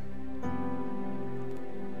seated.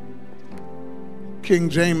 King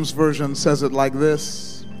James Version says it like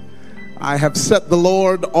this: I have set the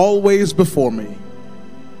Lord always before me.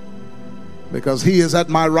 Because he is at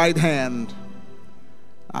my right hand,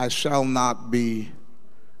 I shall not be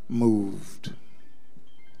moved.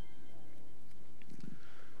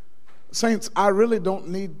 Saints, I really don't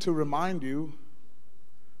need to remind you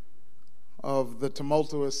of the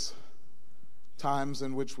tumultuous times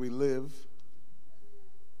in which we live.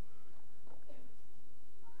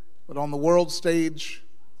 But on the world stage,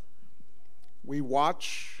 we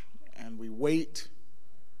watch and we wait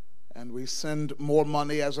and we send more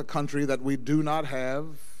money as a country that we do not have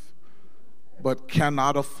but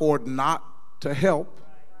cannot afford not to help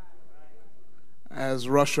as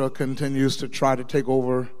Russia continues to try to take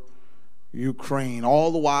over Ukraine. All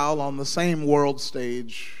the while on the same world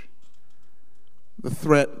stage, the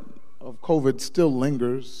threat of COVID still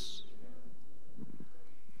lingers.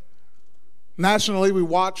 Nationally, we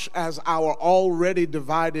watch as our already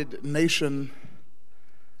divided nation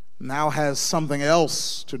now has something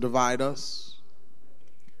else to divide us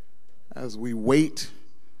as we wait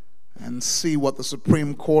and see what the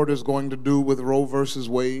Supreme Court is going to do with Roe versus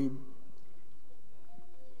Wade.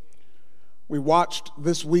 We watched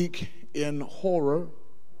this week in horror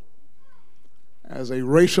as a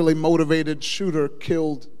racially motivated shooter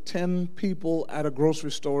killed 10 people at a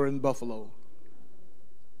grocery store in Buffalo.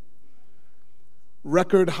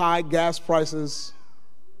 Record high gas prices,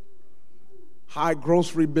 high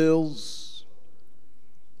grocery bills,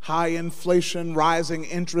 high inflation, rising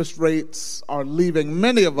interest rates are leaving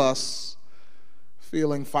many of us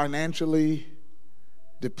feeling financially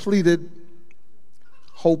depleted,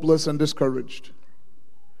 hopeless, and discouraged.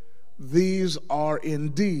 These are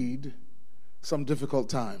indeed some difficult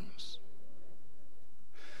times.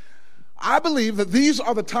 I believe that these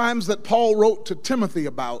are the times that Paul wrote to Timothy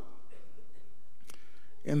about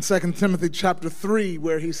in 2 Timothy chapter 3,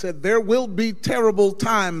 where he said, there will be terrible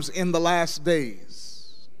times in the last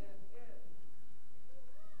days.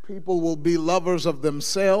 People will be lovers of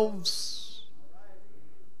themselves,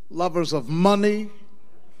 lovers of money,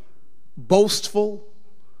 boastful,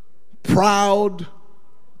 proud,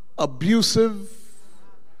 abusive,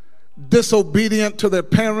 disobedient to their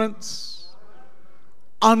parents,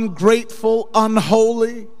 ungrateful,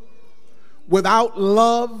 unholy, without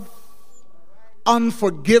love,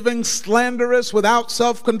 unforgiving, slanderous, without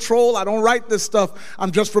self-control. I don't write this stuff,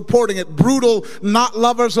 I'm just reporting it. Brutal, not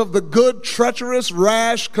lovers of the good, treacherous,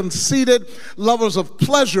 rash, conceited, lovers of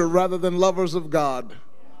pleasure rather than lovers of God.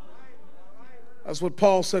 That's what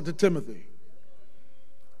Paul said to Timothy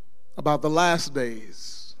about the last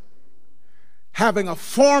days. Having a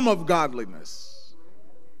form of godliness,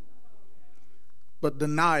 but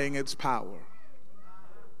denying its power.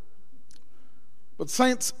 But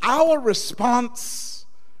saints, our response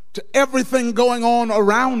to everything going on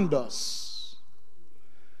around us,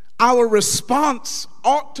 our response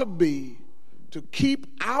ought to be to keep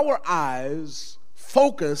our eyes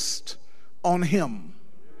focused on Him.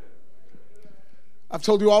 I've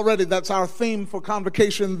told you already that's our theme for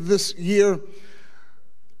Convocation this year.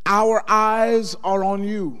 Our eyes are on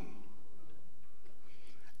you.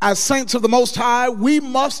 As saints of the Most High, we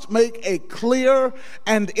must make a clear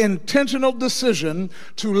and intentional decision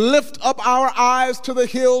to lift up our eyes to the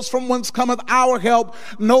hills from whence cometh our help,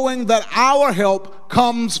 knowing that our help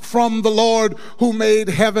comes from the Lord who made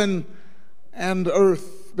heaven and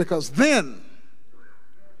earth. Because then,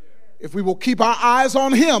 if we will keep our eyes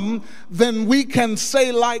on Him, then we can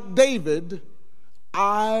say like David,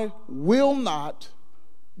 I will not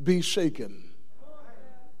be shaken.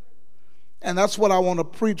 And that's what I want to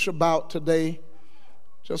preach about today,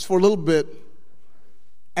 just for a little bit.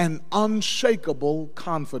 An unshakable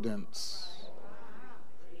confidence.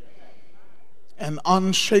 An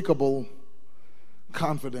unshakable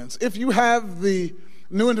confidence. If you have the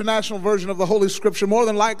New International Version of the Holy Scripture, more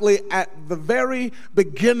than likely at the very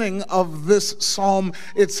beginning of this psalm,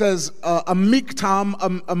 it says a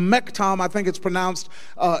mektam, I think it's pronounced,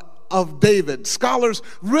 of David. Scholars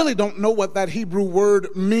really don't know what that Hebrew word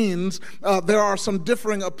means. There are some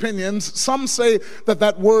differing opinions. Some say that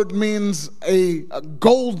that word means a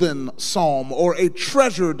golden psalm or a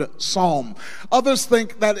treasured psalm. Others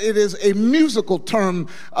think that it is a musical term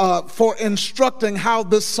for instructing how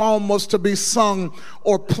this psalm was to be sung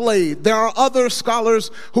or played. There are other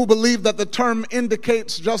scholars who believe that the term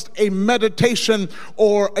indicates just a meditation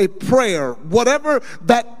or a prayer. Whatever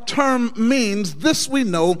that term means, this we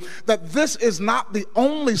know, that this is not the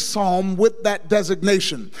only psalm with that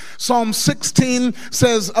designation. Psalm 16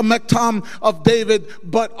 says a mektam of David,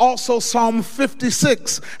 but also Psalm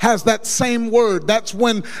 56 has that same word. That's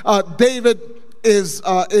when David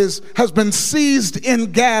has been seized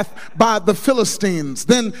in Gath by the Philistines.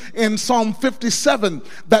 Then in Psalm 57,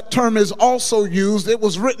 that term is also used. It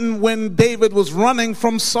was written when David was running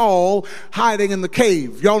from Saul, hiding in the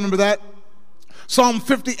cave. Y'all remember that? Psalm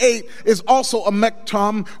 58 is also a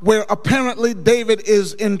mektam where apparently David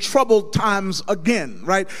is in troubled times again,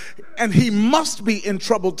 right? And he must be in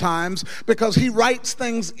troubled times because he writes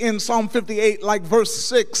things in Psalm 58 like verse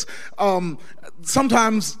 6.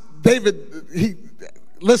 Sometimes David,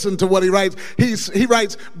 listen to what he writes. He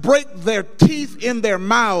writes, break their teeth in their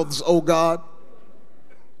mouths, O God.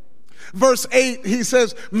 Verse 8, he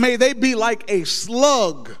says, may they be like a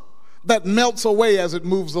slug that melts away as it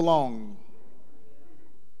moves along.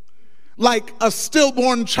 Like a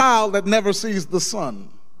stillborn child that never sees the sun.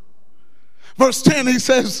 Verse 10, he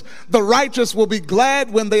says, the righteous will be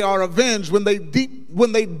glad when they are avenged, when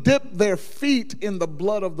they dip their feet in the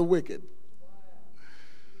blood of the wicked.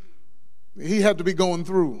 He had to be going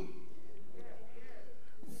through.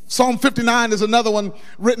 Psalm 59 is another one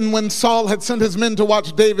written when Saul had sent his men to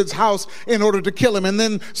watch David's house in order to kill him. And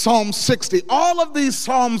then Psalm 60. All of these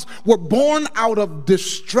psalms were born out of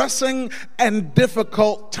distressing and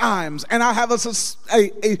difficult times. And I have a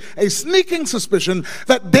sneaking suspicion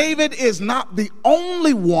that David is not the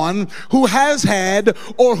only one who has had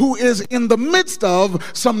or who is in the midst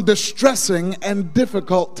of some distressing and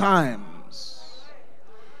difficult times.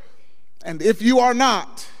 And if you are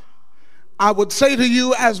not, I would say to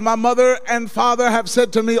you, as my mother and father have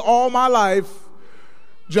said to me all my life,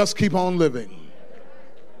 just keep on living.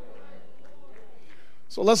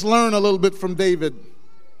 So let's learn a little bit from David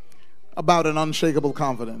about an unshakable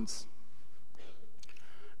confidence.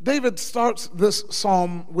 David starts this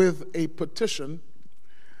psalm with a petition.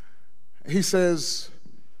 He says,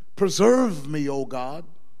 preserve me, O God,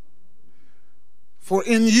 for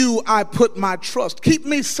in you I put my trust. Keep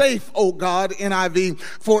me safe, O God, NIV,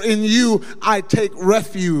 for in you I take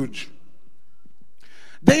refuge.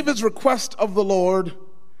 David's request of the Lord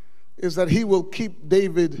is that he will keep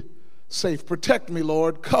David safe. Protect me,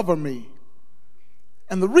 Lord, cover me.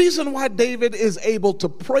 And the reason why David is able to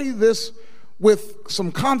pray this with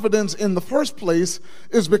some confidence in the first place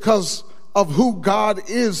is because of who God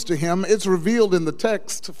is to him. It's revealed in the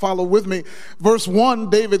text. Follow with me. Verse 1,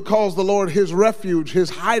 David calls the Lord his refuge, his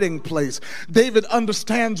hiding place. David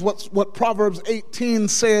understands what Proverbs 18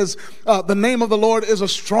 says. The name of the Lord is a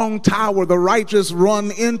strong tower. The righteous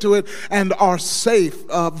run into it and are safe.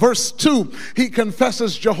 Verse 2, he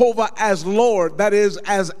confesses Jehovah as Lord, that is,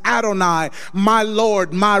 as Adonai, my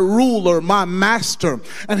Lord, my ruler, my master.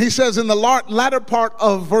 And he says in the latter part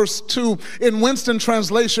of verse 2, in Winston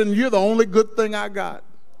translation, you're the only good thing I got.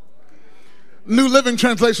 New Living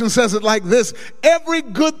Translation says it like this: every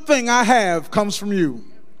good thing I have comes from you.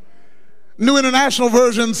 New International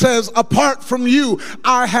Version says, apart from you,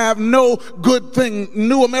 I have no good thing.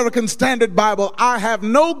 New American Standard Bible, I have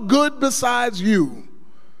no good besides you.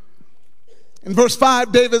 In verse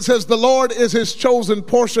 5, David says, the Lord is his chosen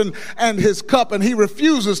portion and his cup, and he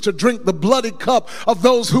refuses to drink the bloody cup of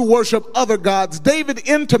those who worship other gods. David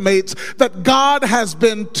intimates that God has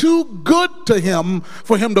been too good to him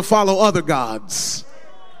for him to follow other gods.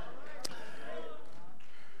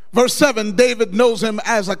 Verse 7, David knows him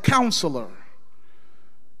as a counselor.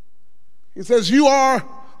 He says, you are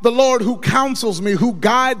the Lord who counsels me, who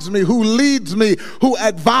guides me, who leads me, who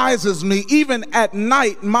advises me. Even at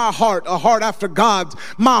night, my heart, a heart after God's,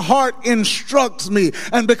 my heart instructs me.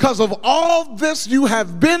 And because of all this you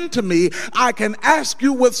have been to me, I can ask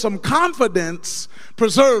you with some confidence,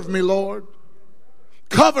 preserve me, Lord.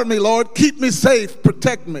 Cover me, Lord. Keep me safe.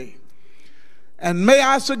 Protect me. And may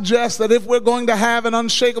I suggest that if we're going to have an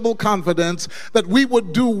unshakable confidence, that we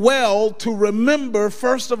would do well to remember,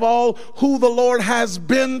 first of all, who the Lord has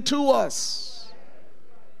been to us.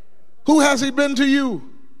 Who has he been to you?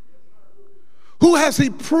 Who has he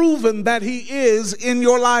proven that he is in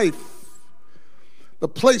your life? The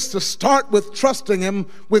place to start with trusting him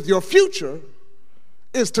with your future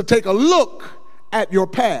is to take a look at your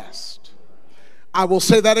past. I will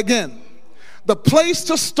say that again. The place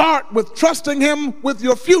to start with trusting him with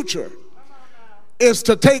your future is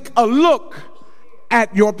to take a look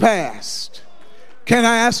at your past. Can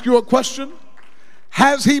I ask you a question?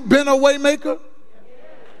 Has he been a way maker?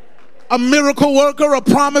 A miracle worker? A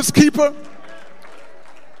promise keeper?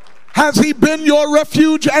 Has he been your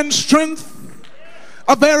refuge and strength?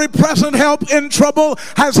 A very present help in trouble?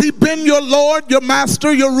 Has he been your Lord, your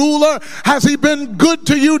master, your ruler? Has he been good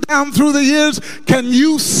to you down through the years? Can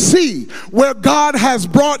you see where God has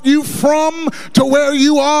brought you from to where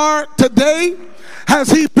you are today? Has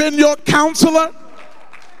he been your counselor?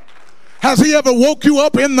 Has he ever woke you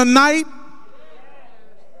up in the night,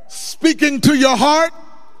 speaking to your heart?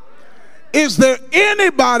 Is there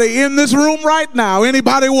anybody in this room right now,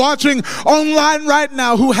 anybody watching online right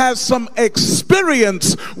now who has some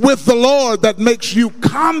experience with the Lord that makes you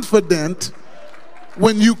confident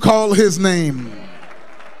when you call his name?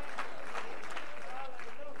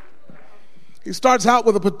 He starts out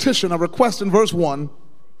with a petition, a request in verse 1.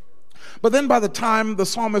 But then by the time the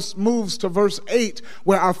psalmist moves to verse 8,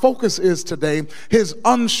 where our focus is today, his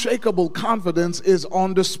unshakable confidence is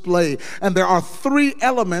on display. And there are three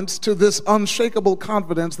elements to this unshakable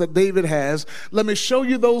confidence that David has. Let me show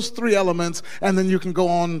you those three elements, and then you can go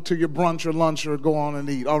on to your brunch or lunch or go on and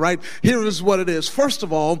eat, all right? Here is what it is. First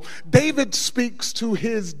of all, David speaks to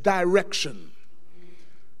his direction.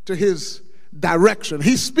 To his direction.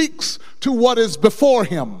 He speaks to what is before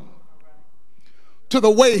him, to the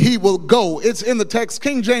way he will go. It's in the text.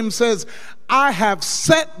 King James says, I have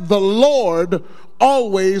set the Lord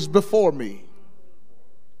always before me.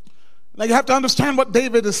 Now you have to understand what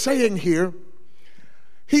David is saying here.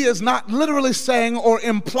 He is not literally saying or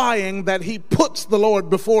implying that he puts the Lord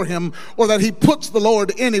before him or that he puts the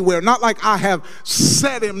Lord anywhere. Not like I have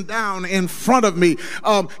set him down in front of me.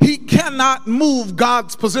 He cannot move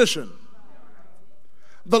God's position.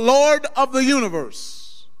 The Lord of the universe,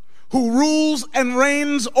 who rules and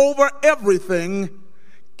reigns over everything,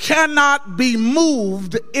 cannot be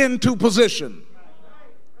moved into position.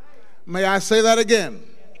 May I say that again?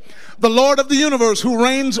 The Lord of the universe, who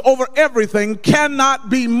reigns over everything, cannot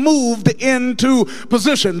be moved into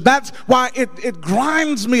position. That's why it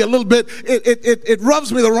grinds me a little bit. It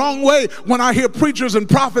rubs me the wrong way when I hear preachers and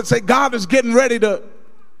prophets say God is getting ready to.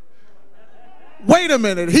 Wait a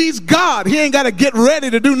minute, he's God. He ain't got to get ready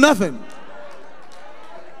to do nothing.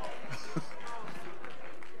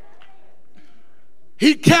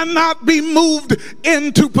 He cannot be moved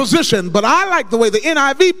into position. But I like the way the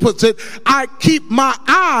NIV puts it. I keep my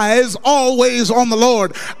eyes always on the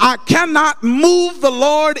Lord. I cannot move the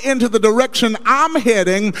Lord into the direction I'm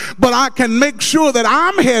heading, but I can make sure that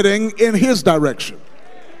I'm heading in his direction.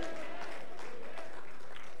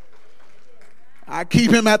 I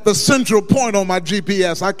keep him at the central point on my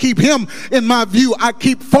GPS. I keep him in my view. I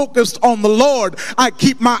keep focused on the Lord. I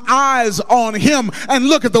keep my eyes on him. And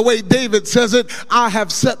look at the way David says it. I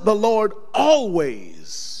have set the Lord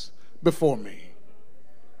always before me.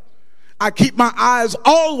 I keep my eyes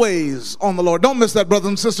always on the Lord. Don't miss that, brothers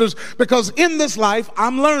and sisters, because in this life,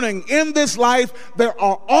 I'm learning, in this life, there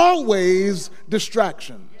are always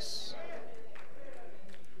distractions.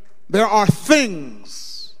 There are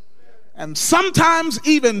things, and sometimes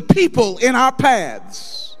even people in our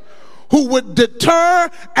paths who would deter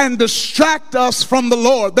and distract us from the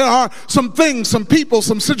Lord. There are some things, some people,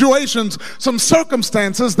 some situations, some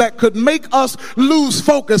circumstances that could make us lose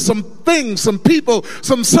focus. Some things, some people,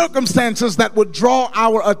 some circumstances that would draw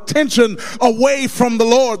our attention away from the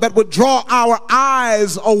Lord, that would draw our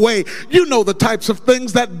eyes away. You know the types of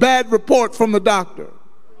things, that bad report from the doctor,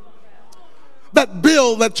 that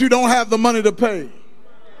bill that you don't have the money to pay,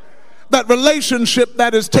 that relationship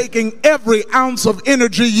that is taking every ounce of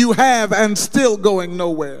energy you have and still going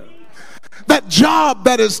nowhere, that job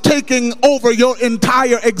that is taking over your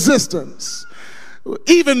entire existence.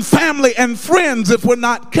 Even family and friends, if we're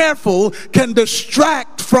not careful, can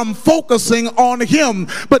distract from focusing on him.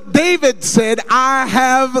 But David said, I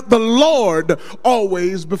have the Lord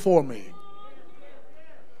always before me.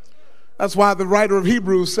 That's why the writer of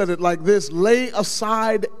Hebrews said it like this: lay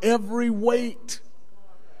aside every weight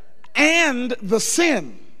and the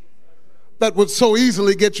sin that would so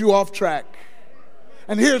easily get you off track.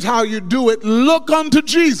 And here's how you do it: look unto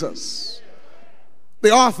Jesus,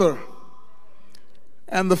 the author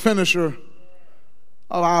and the finisher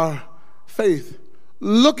of our faith.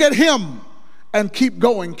 Look at him and keep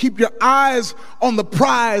going. Keep your eyes on the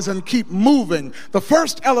prize and keep moving. The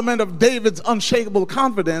first element of David's unshakable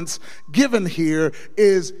confidence given here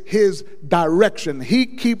is his direction. He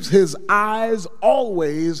keeps his eyes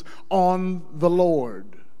always on the Lord.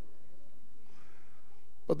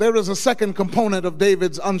 But there is a second component of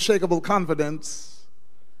David's unshakable confidence.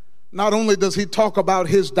 Not only does he talk about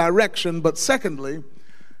his direction, but secondly,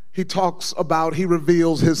 he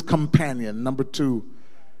reveals his companion. Number two,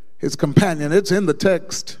 his companion. It's in the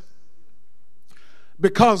text.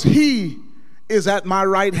 Because he is at my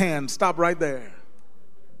right hand. Stop right there.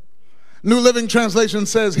 New Living Translation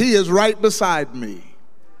says he is right beside me.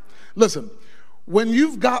 Listen, when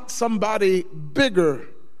you've got somebody bigger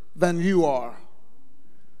than you are,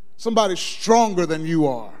 somebody stronger than you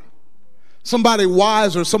are, somebody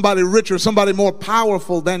wiser, somebody richer, somebody more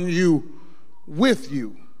powerful than you with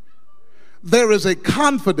you, there is a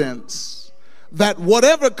confidence that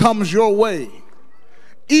whatever comes your way,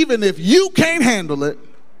 even if you can't handle it,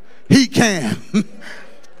 he can.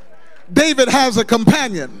 David has a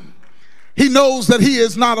companion. He knows that he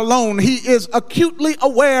is not alone. He is acutely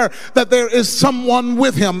aware that there is someone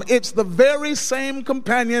with him. It's the very same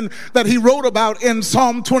companion that he wrote about in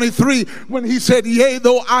Psalm 23 when he said, yea,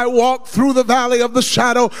 though I walk through the valley of the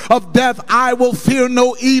shadow of death, I will fear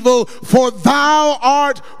no evil, for thou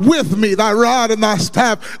art with me. Thy rod and thy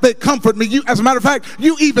staff, they comfort me. You, as a matter of fact,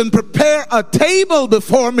 you even prepare a table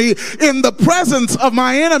before me in the presence of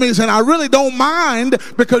my enemies, and I really don't mind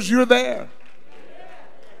because you're there.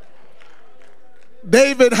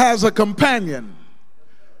 David has a companion.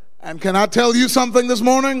 And can I tell you something this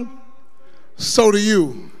morning? So do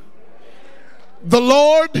you. The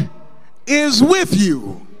Lord is with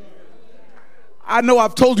you. I know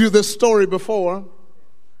I've told you this story before,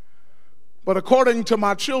 but according to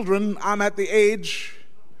my children, I'm at the age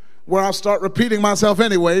where I'll start repeating myself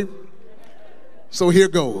anyway. So here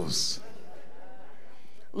goes.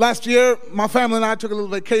 Last year, my family and I took a little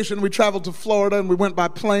vacation. We traveled to Florida and we went by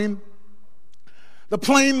plane. The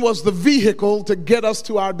plane was the vehicle to get us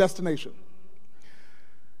to our destination.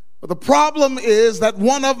 But the problem is that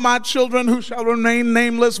one of my children, who shall remain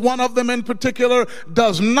nameless, one of them in particular,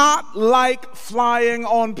 does not like flying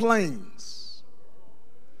on planes.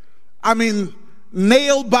 I mean,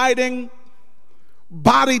 nail-biting,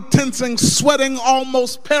 body-tensing, sweating,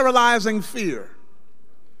 almost paralyzing fear.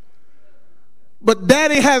 But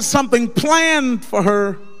Daddy has something planned for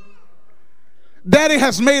her. Daddy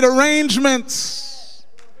has made arrangements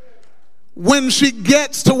when she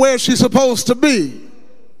gets to where she's supposed to be.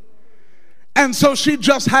 And so she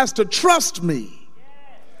just has to trust me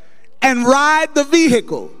and ride the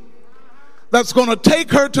vehicle that's going to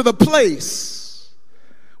take her to the place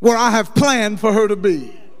where I have planned for her to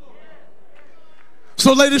be.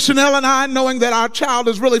 So Lady Chanel and I, knowing that our child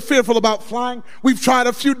is really fearful about flying, we've tried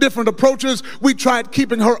a few different approaches. We tried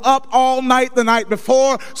keeping her up all night the night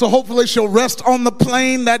before, so hopefully she'll rest on the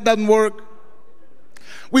plane. That doesn't work.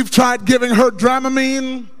 We've tried giving her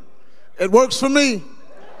Dramamine. It works for me.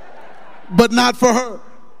 but not for her.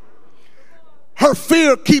 Her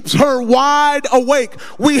fear keeps her wide awake.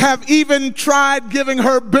 We have even tried giving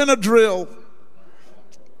her Benadryl.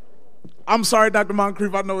 I'm sorry, Dr.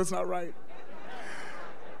 Moncrief, I know it's not right.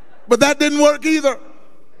 But that didn't work either.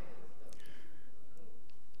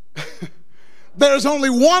 There's only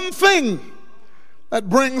one thing that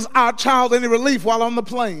brings our child any relief while on the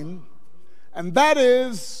plane, and that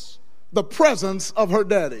is the presence of her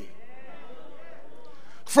daddy.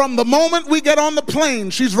 From the moment we get on the plane,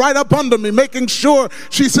 she's right up under me, making sure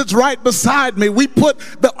she sits right beside me. We put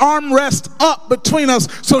the armrest up between us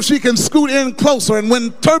so she can scoot in closer. And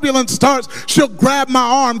when turbulence starts, she'll grab my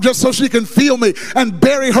arm just so she can feel me and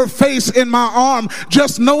bury her face in my arm.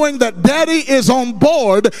 Just knowing that daddy is on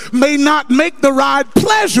board may not make the ride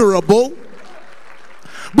pleasurable,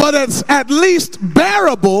 but it's at least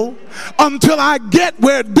bearable until I get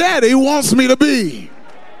where daddy wants me to be.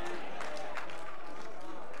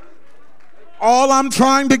 All I'm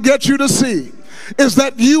trying to get you to see is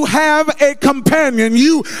that you have a companion,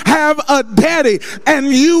 you have a daddy, and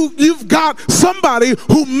you've got somebody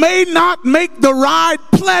who may not make the ride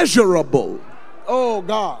pleasurable. Oh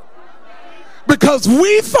God. Because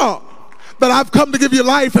we thought that I've come to give you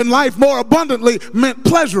life and life more abundantly meant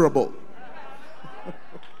pleasurable.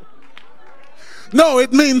 No,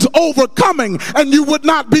 it means overcoming, and you would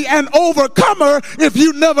not be an overcomer if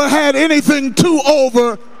you never had anything to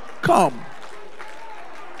overcome.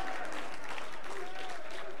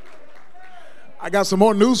 I got some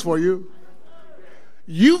more news for you.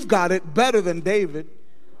 You've got it better than David.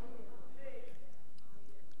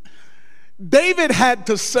 David had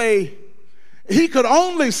to say, he could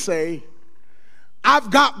only say, I've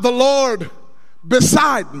got the Lord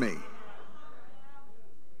beside me.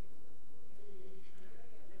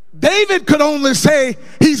 David could only say,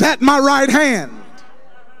 he's at my right hand.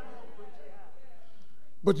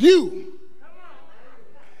 But you,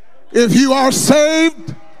 if you are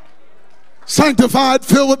saved, sanctified,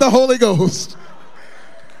 filled with the Holy Ghost,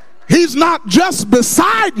 he's not just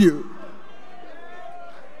beside you,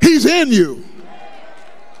 he's in you.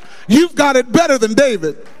 You've got it better than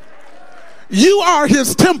David. You are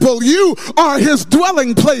his temple. You are his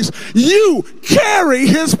dwelling place. You carry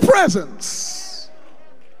his presence.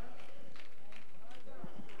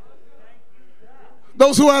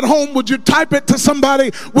 Those who are at home, would you type it to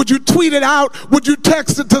somebody? Would you tweet it out? Would you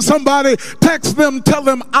text it to somebody? Text them, tell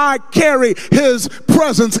them, I carry his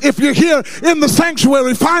presence. If you're here in the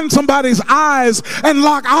sanctuary, find somebody's eyes and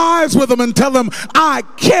lock eyes with them and tell them, I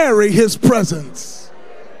carry his presence.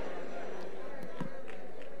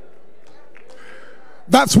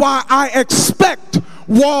 That's why I expect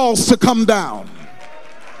walls to come down,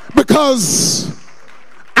 because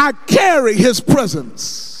I carry his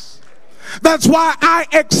presence. That's why I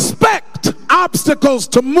expect obstacles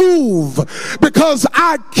to move, because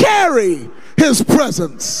I carry his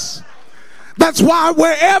presence. That's why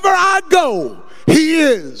wherever I go, he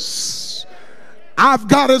is. I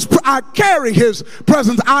carry his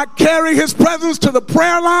presence. I carry his presence to the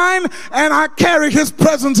prayer line, and I carry his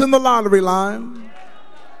presence in the lottery line.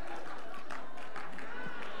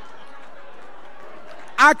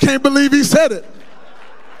 I can't believe he said it.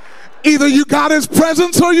 Either you got his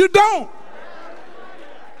presence or you don't.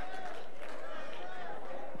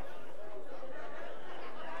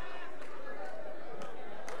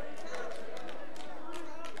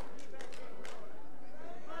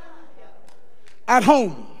 At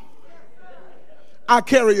home, I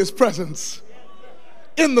carry his presence.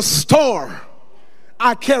 In the store,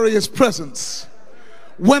 I carry his presence.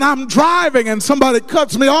 When I'm driving and somebody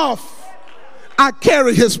cuts me off, I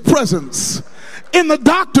carry his presence. In the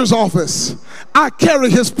doctor's office, I carry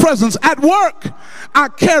his presence. At work, I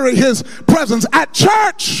carry his presence. At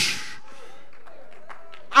church,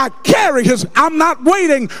 I carry his. I'm not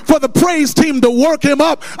waiting for the praise team to work him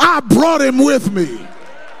up. I brought him with me.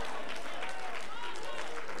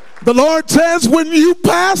 The Lord says, when you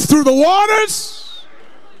pass through the waters,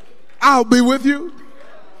 I'll be with you.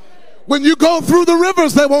 When you go through the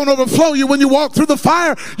rivers, they won't overflow you. When you walk through the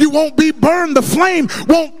fire, you won't be burned. The flame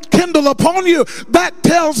won't kindle upon you. That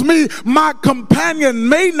tells me my companion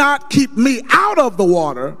may not keep me out of the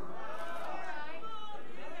water.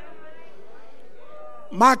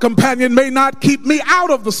 My companion may not keep me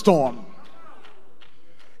out of the storm.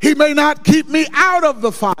 He may not keep me out of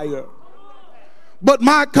the fire. But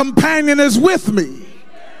my companion is with me.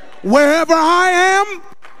 Wherever I am,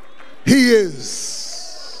 he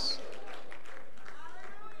is.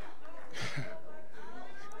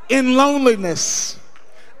 In loneliness,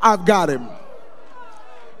 I've got him.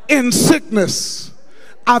 In sickness,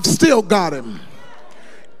 I've still got him.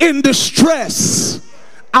 In distress,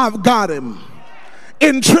 I've got him.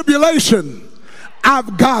 In tribulation,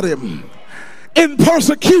 I've got him. In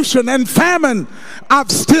persecution and famine, I've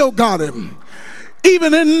still got him.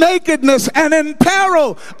 Even in nakedness and in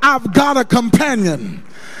peril, I've got a companion.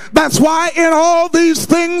 That's why in all these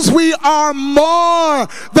things we are more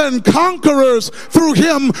than conquerors through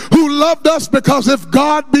him who loved us, because if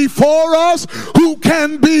God be for us, who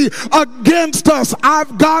can be against us?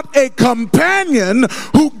 I've got a companion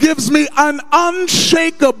who gives me an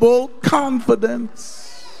unshakable confidence.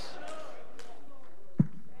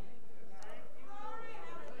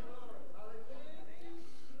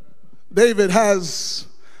 David has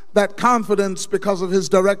that confidence because of his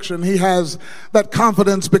direction. He has that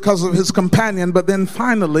confidence because of his companion. But then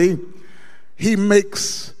finally, he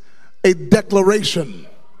makes a declaration.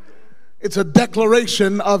 It's a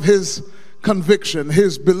declaration of his conviction,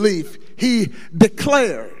 his belief. He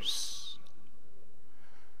declares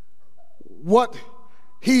what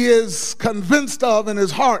he is convinced of in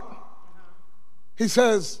his heart. He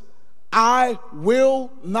says, I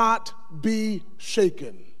will not be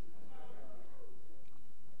shaken.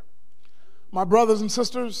 My brothers and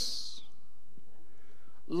sisters,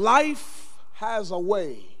 life has a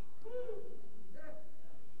way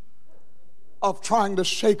of trying to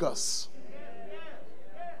shake us.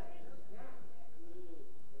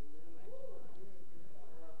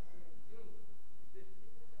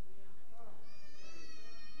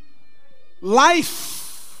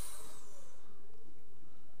 Life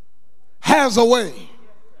has a way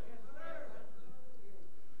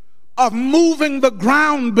of moving the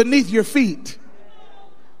ground beneath your feet.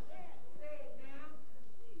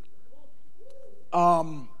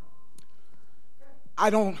 I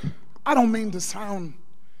don't mean to sound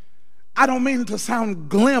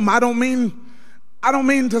glim. I don't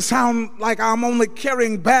mean to sound like I'm only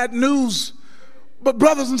carrying bad news. But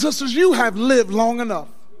brothers and sisters, you have lived long enough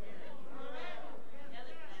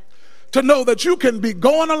to know that you can be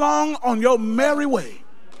going along on your merry way,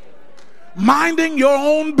 minding your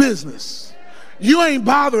own business. You ain't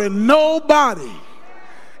bothering nobody,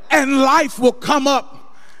 and life will come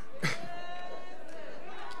up.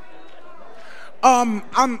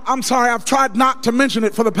 I'm sorry, I've tried not to mention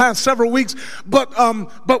it for the past several weeks, but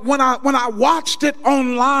when I watched it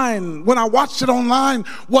online,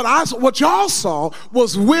 what y'all saw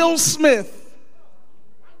was Will Smith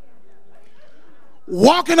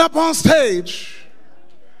walking up on stage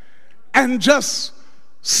and just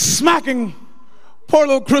smacking poor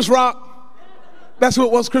little Chris Rock. That's who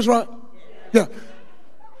it was, Chris Rock? Yeah.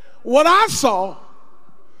 What I saw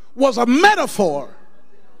was a metaphor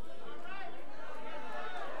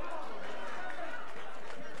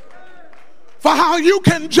for how you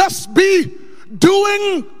can just be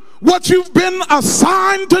doing what you've been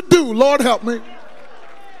assigned to do. Lord help me.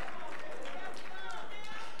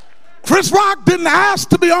 Chris Rock didn't ask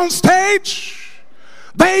to be on stage.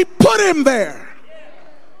 They put him there.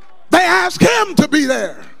 They asked him to be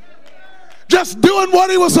there, just doing what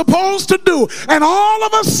he was supposed to do. And all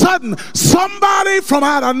of a sudden, somebody from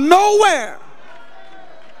out of nowhere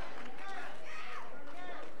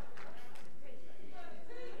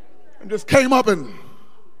just came up and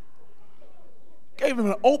gave him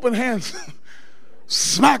an open hand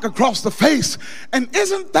smack across the face. And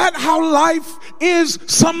isn't that how life is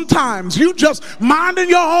sometimes? You just minding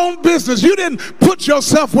your own business. You didn't put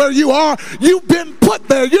yourself where you are. You've been put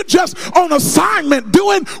there. You're just on assignment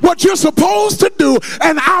doing what you're supposed to do,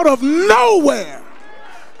 and out of nowhere,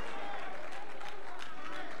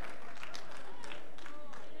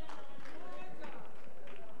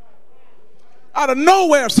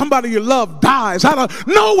 somebody you love dies. Out of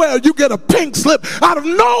nowhere, you get a pink slip. Out of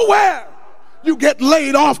nowhere, you get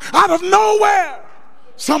laid off. Out of nowhere,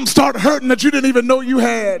 some start hurting that you didn't even know you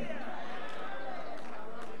had.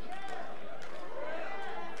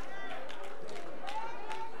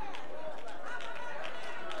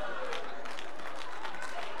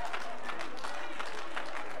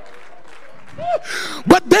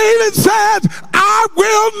 But David said, I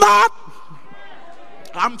will not.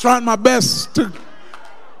 I'm trying my best to.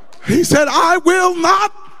 He said, I will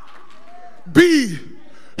not be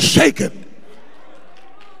shaken.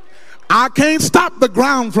 I can't stop the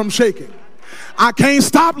ground from shaking. I can't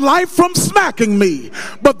stop life from smacking me.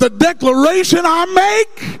 But the declaration I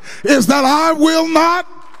make is that I will not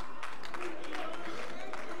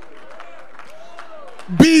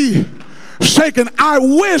be shaken. I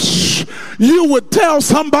wish you would tell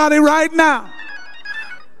somebody right now,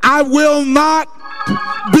 I will not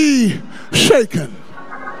be shaken.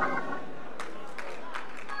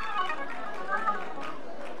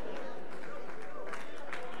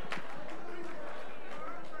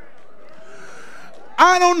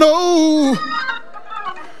 I don't know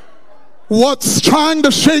what's trying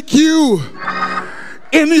to shake you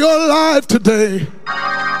in your life today,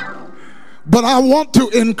 but I want to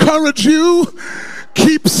encourage you,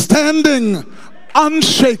 keep standing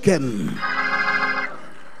unshaken.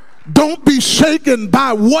 Don't be shaken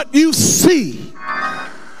by what you see.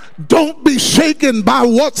 Don't be shaken by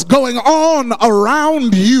what's going on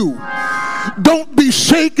around you. Don't be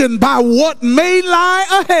shaken by what may lie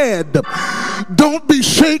ahead. Don't be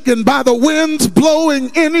shaken by the winds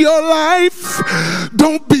blowing in your life.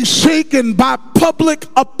 Don't be shaken by public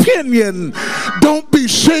opinion. Don't be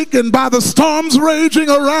shaken by the storms raging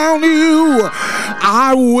around you.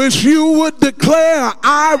 I wish you would declare,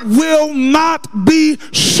 I will not be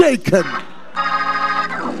shaken.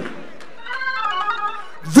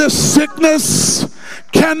 This sickness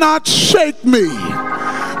cannot shake me.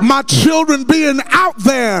 My children being out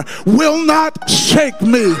there will not shake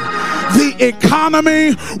me. The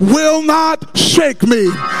economy will not shake me.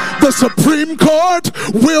 The Supreme Court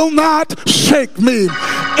will not shake me.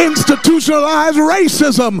 Institutionalized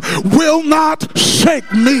racism will not shake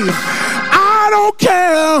me. I don't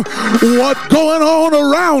care what's going on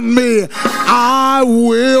around me. I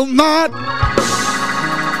will not.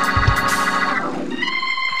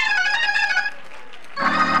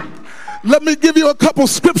 Let me give you a couple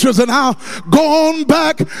scriptures and I'll go on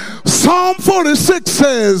back. Psalm 46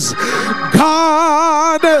 says,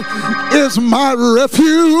 God is my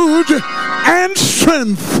refuge and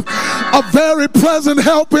strength, a very present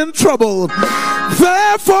help in trouble.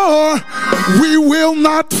 Therefore, we will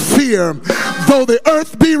not fear, though the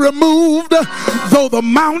earth be removed, though the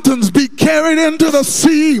mountains be carried into the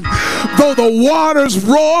sea, though the waters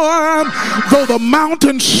roar, though the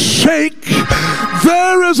mountains shake.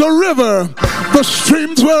 There is a river, the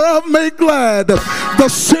streams whereof make glad the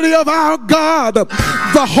city of our God,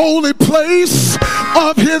 the holy place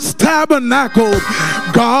of his tabernacle.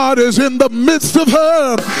 God is in the midst of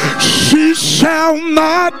her. She shall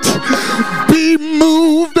not be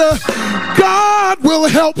moved. God will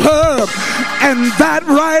help her. And that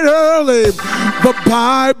right early. The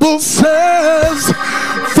Bible says,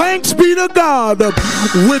 thanks be to God,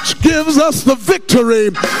 which gives us the victory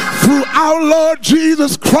through our Lord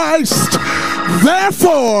Jesus Christ.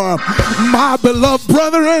 Therefore, my beloved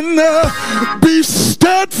brethren, be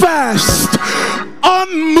steadfast,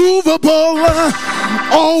 unmovable,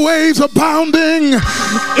 always abounding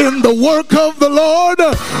in the work of the Lord,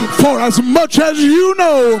 for as much as you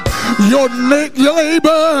know your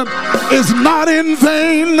labor is not in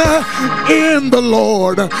vain in the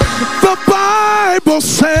Lord. The Bible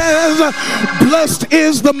says, blessed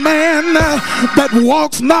is the man that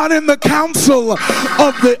walks not in the counsel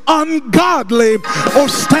of the ungodly, or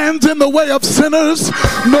stands in the way of sinners,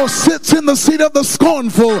 nor sits in the seat of the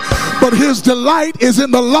scornful, but his delight is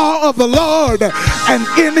in the law of the Lord, and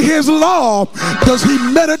in his law does he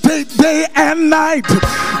meditate day and night.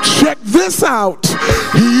 Check this out.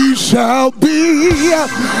 He shall be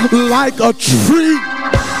like a tree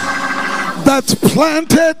that's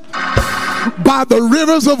planted by the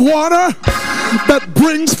rivers of water, that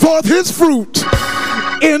brings forth his fruit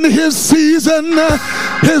in his season.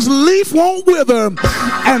 His leaf won't wither,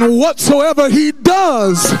 and whatsoever he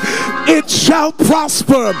does, it shall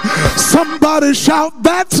prosper. Somebody shout,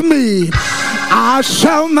 that's me. I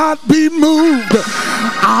shall not be moved.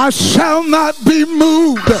 I shall not be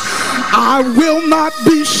moved. I will not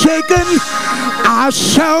be shaken. I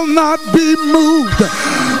shall not be moved.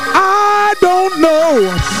 I don't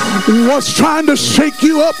know what's trying to shake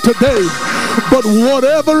you up today, but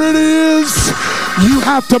whatever it is, you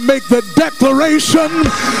have to make the declaration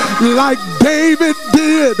like David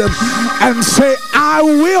did and say, I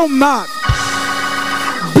will not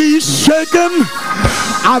be shaken.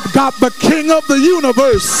 I've got the King of the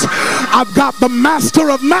universe. I've got the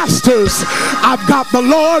Master of masters. I've got the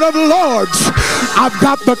Lord of lords. I've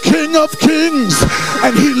got the King of kings,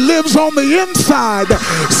 and he lives on the inside.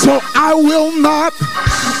 So I will not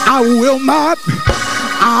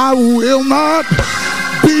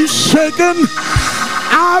be shaken.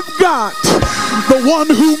 I've got the one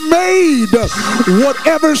who made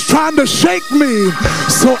whatever's trying to shake me.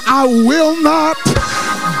 So I will not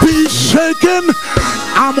be shaken.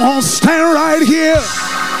 I'm gonna stand right here.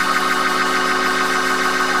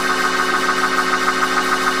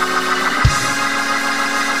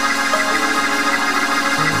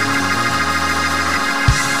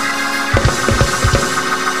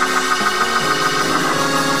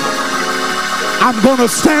 I'm gonna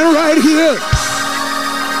stand right here.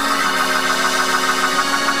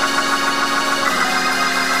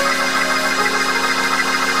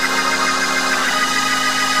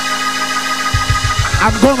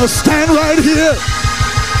 I'm going to stand right here.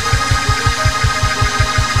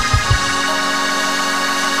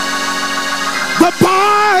 The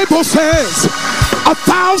Bible says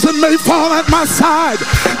 1,000 may fall at my side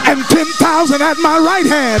and 10,000 at my right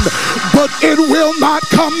hand, but it will not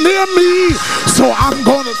come near me. So I'm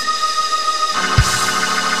going to...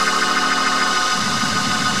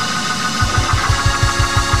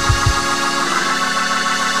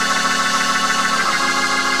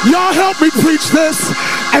 Y'all help me preach this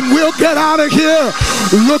and we'll get out of here.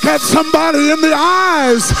 Look at somebody in the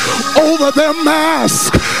eyes over their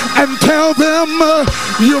mask and tell them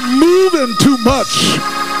you're moving too much.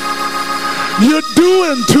 You're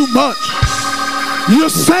doing too much. You're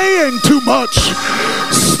saying too much.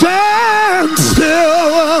 Stand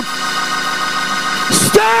still.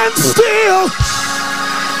 Stand still.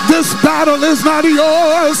 This battle is not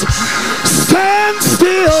yours. Stand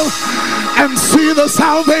still and see the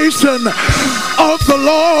salvation of the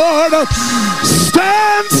Lord.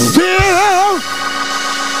 Stand still.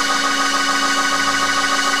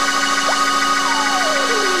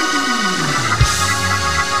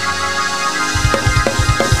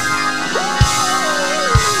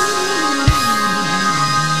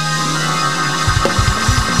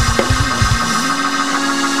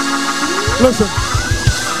 Listen,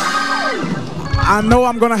 I know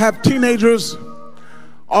I'm going to have teenagers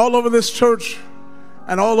all over this church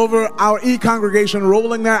and all over our e-congregation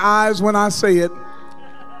rolling their eyes when I say it.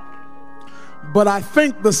 But I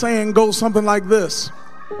think the saying goes something like this: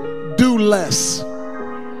 do less.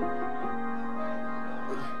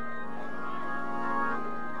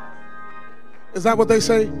 Is that what they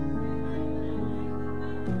say?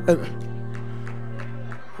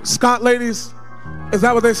 Scott ladies, is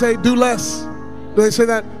that what they say? Do less. Do they say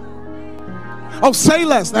that? Oh, say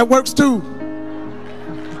less. That works too.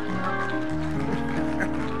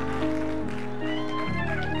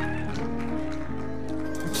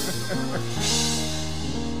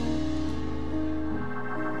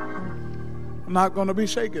 I'm not going to be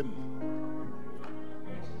shaken.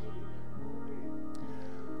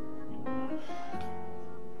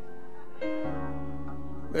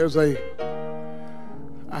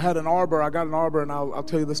 I had an arbor. I got an arbor, and I'll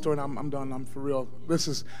tell you this story, and I'm done. I'm for real. This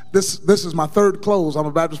is my third close. I'm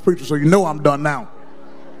a Baptist preacher, so you know I'm done now.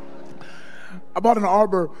 I bought an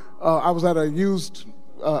arbor. I was at a used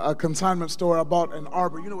a consignment store. I bought an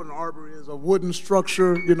arbor. You know what an arbor is? A wooden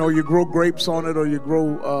structure. You know, you grow grapes on it, or you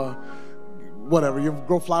grow whatever. You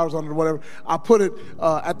grow flowers on it, or whatever. I put it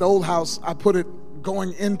at the old house. I put it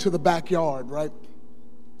going into the backyard, right?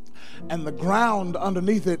 And the ground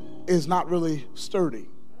underneath it is not really sturdy.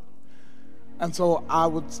 And so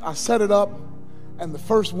I set it up, and the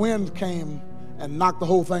first wind came and knocked the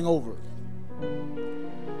whole thing over.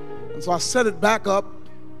 And so I set it back up,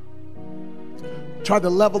 tried to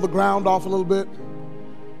level the ground off a little bit,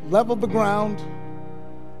 leveled the ground,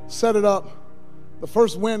 set it up. The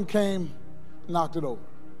first wind came, knocked it over.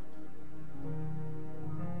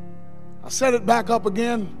 I set it back up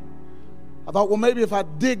again. I thought, well, maybe if I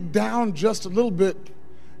dig down just a little bit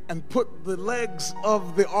and put the legs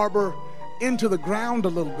of the arbor into the ground a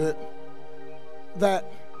little bit,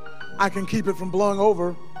 that I can keep it from blowing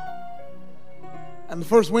over. And the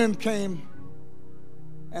first wind came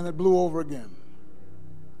and it blew over again.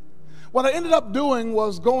 What I ended up doing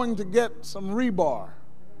was going to get some rebar,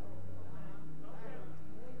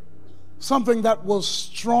 something that was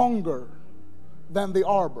stronger than the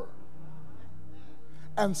arbor,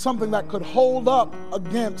 and something that could hold up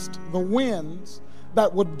against the winds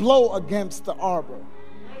that would blow against the arbor.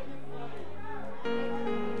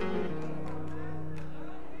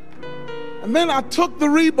 And then I took the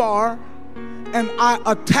rebar and I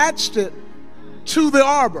attached it to the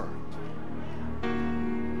arbor.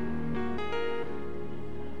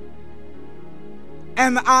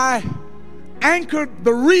 And I anchored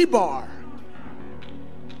the rebar.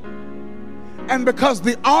 And because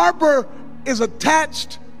the arbor is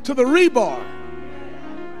attached to the rebar,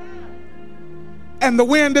 and the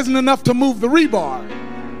wind isn't enough to move the rebar,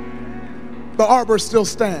 the arbor still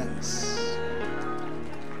stands.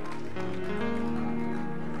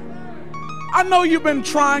 I know you've been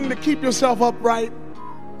trying to keep yourself upright.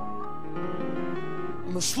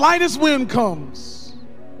 When the slightest wind comes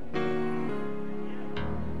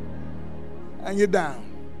and you're down.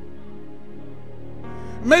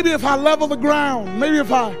 Maybe if I level the ground, maybe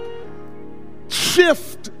if I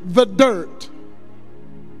shift the dirt,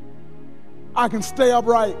 I can stay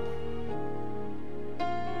upright.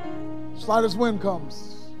 Slightest wind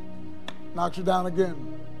comes, knocks you down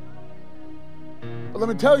again. But let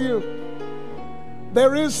me tell you,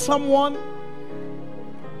 there is someone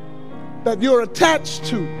that you're attached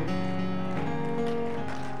to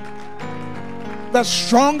that's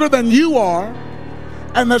stronger than you are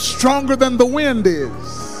and that's stronger than the wind is.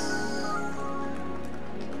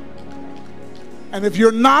 And if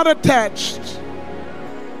you're not attached,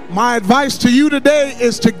 my advice to you today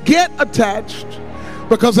is to get attached,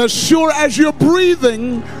 because as sure as you're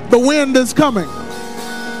breathing, the wind is coming.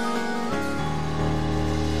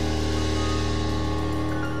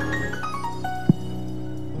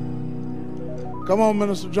 Come on,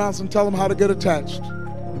 Minister Johnson, tell them how to get attached.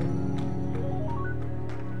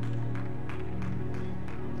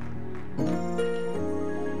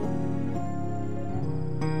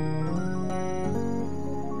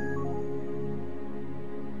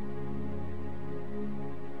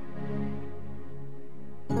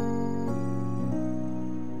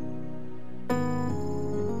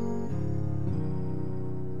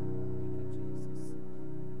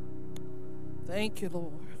 Thank you,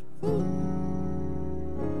 Lord. Ooh.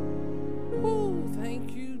 Ooh,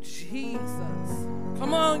 thank you, Jesus.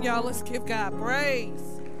 Come on, y'all. Let's give God praise.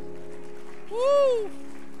 Woo.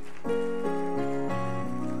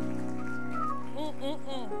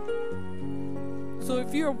 So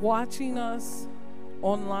if you're watching us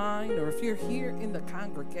online, or if you're here in the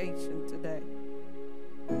congregation today,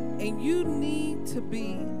 and you need to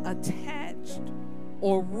be attached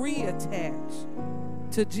or reattached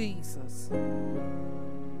to Jesus,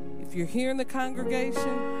 if you're here in the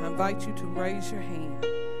congregation, I invite you to raise your hand.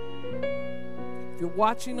 If you're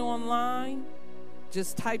watching online,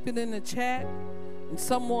 just type it in the chat and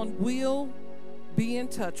someone will be in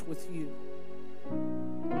touch with you.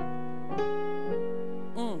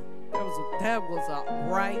 That was a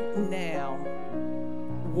right now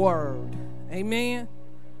word. Amen.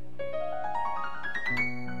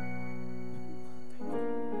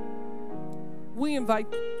 We invite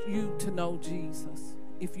you to know Jesus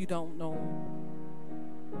if you don't know him.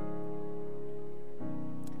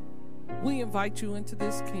 We invite you into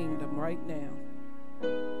this kingdom right now.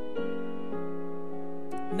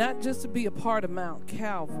 Not just to be a part of Mount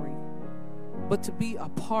Calvary, but to be a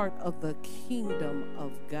part of the kingdom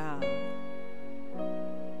of God.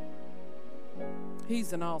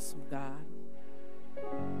 He's an awesome God.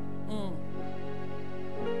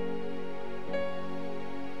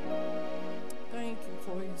 Thank you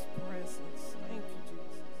for his presence. Thank you,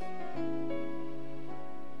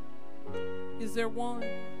 Jesus. Is there one?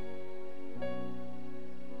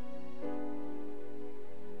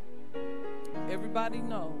 Everybody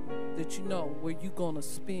know that you know where you're going to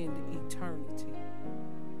spend eternity.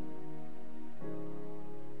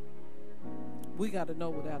 We got to know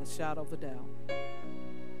without a shadow of a doubt.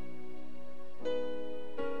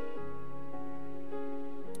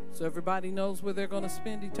 So everybody knows where they're going to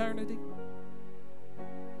spend eternity?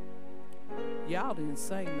 Y'all didn't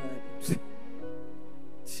say nothing.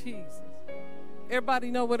 Jesus.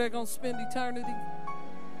 Everybody know where they're going to spend eternity?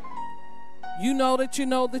 You know that you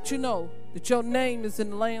know that you know that your name is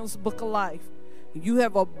in the Lamb's Book of Life. And you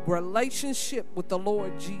have a relationship with the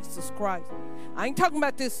Lord Jesus Christ. I ain't talking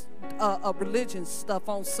about this religion stuff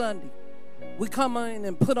on Sunday. We come in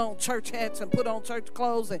and put on church hats and put on church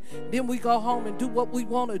clothes, and then we go home and do what we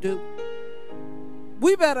want to do.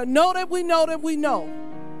 We better know that we know that we know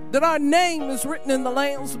that our name is written in the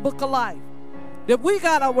Lamb's Book of Life. That we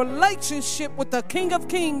got a relationship with the King of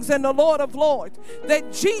Kings and the Lord of Lords.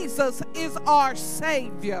 That Jesus is our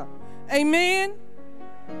Savior. Amen?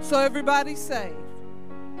 So everybody's saved.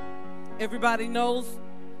 Everybody knows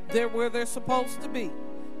they're where they're supposed to be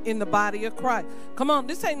in the body of Christ. Come on,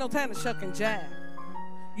 this ain't no time to shuck and jive.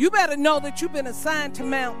 You better know that you've been assigned to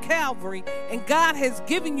Mount Calvary and God has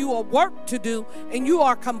given you a work to do and you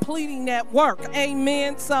are completing that work.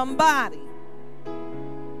 Amen, somebody.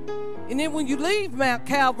 And then when you leave Mount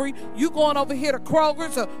Calvary, you going over here to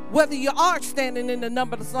Kroger's, or whether you are standing in the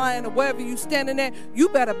Numbers line or wherever you standing at, you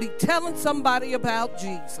better be telling somebody about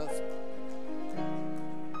Jesus.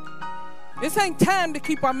 This ain't time to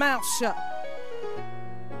keep our mouths shut.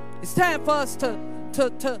 It's time for us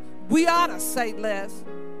we ought to say less,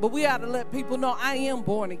 but we ought to let people know I am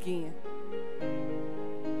born again.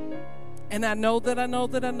 And I know that I know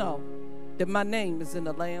that I know that my name is in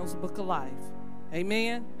the Lamb's Book of Life.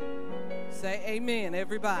 Amen. Say amen,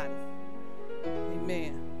 everybody.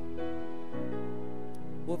 Amen.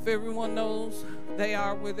 Well, if everyone knows they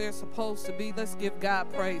are where they're supposed to be, let's give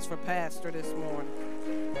God praise for Pastor this morning.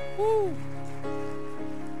 Woo.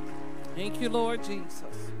 Thank you, Lord Jesus.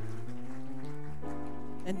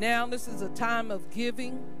 And now this is a time of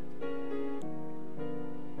giving.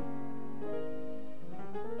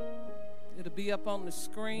 It'll be up on the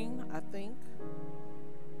screen, I think.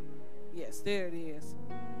 Yes, there it is.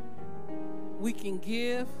 We can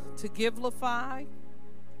give to Givelify.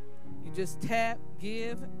 You just tap,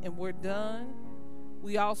 give, and we're done.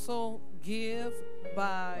 We also give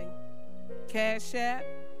by Cash App,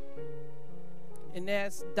 and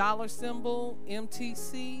that's $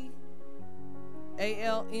 MTC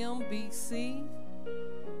ALMBC.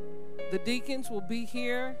 The deacons will be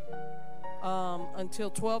here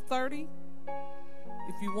until 12:30.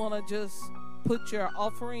 If you want to just put your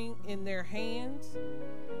offering in their hands.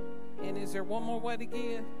 And is there one more way to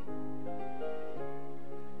give?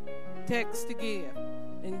 Text to give.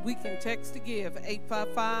 And we can text to give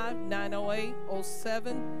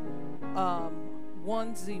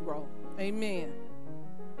 855-908-0710. Amen.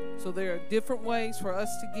 So there are different ways for us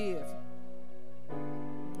to give.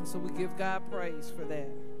 And so we give God praise for that.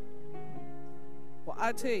 Well,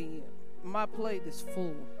 I tell you, my plate is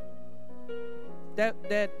full. That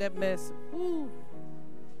mess, whoo,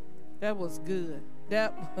 that was good.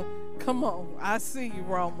 Come on, I see you,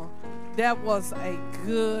 Roma. That was a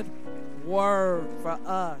good word for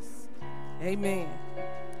us. Amen.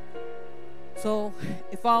 So,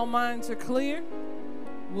 if all minds are clear,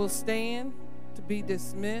 we'll stand to be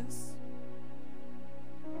dismissed.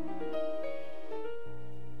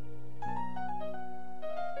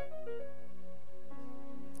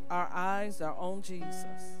 Our eyes are on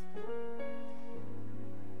Jesus.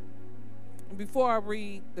 And before I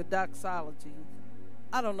read the doxology,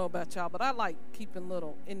 I don't know about y'all, but I like keeping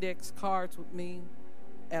little index cards with me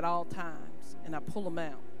at all times, and I pull them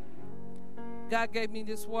out. God gave me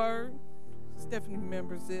this word. Stephanie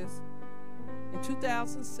remembers this. In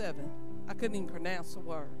 2007, I couldn't even pronounce the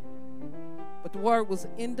word, but the word was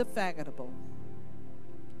indefatigable.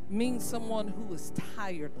 It means someone who is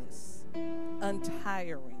tireless,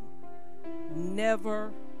 untiring,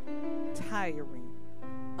 never tiring,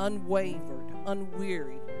 unwavered,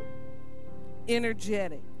 unwearied,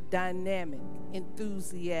 energetic, dynamic,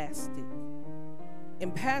 enthusiastic.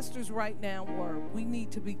 In pastors right now word, we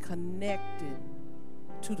need to be connected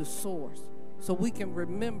to the source so we can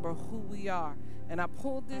remember who we are. And I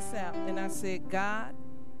pulled this out and I said, God,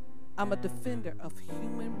 I'm a defender of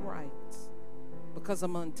human rights because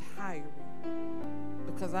I'm untiring,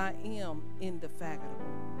 because I am indefatigable.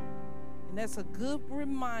 And that's a good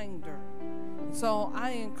reminder. So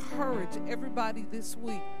I encourage everybody this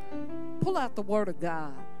week, pull out the Word of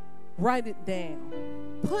God, write it down,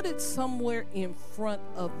 put it somewhere in front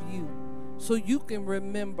of you so you can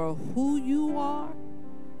remember who you are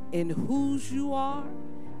and whose you are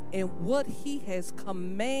and what He has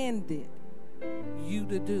commanded you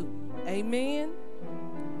to do. Amen?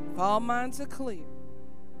 If all minds are clear,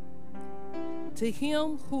 to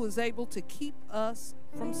Him who is able to keep us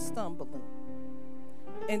from stumbling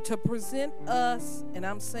and to present us, and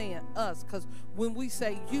I'm saying us because when we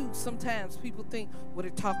say you, sometimes people think, well,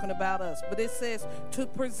 they're talking about us. But it says to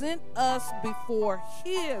present us before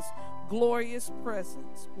His glorious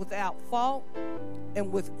presence without fault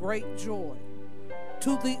and with great joy.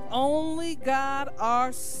 To the only God,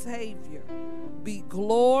 our Savior, be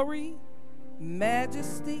glory,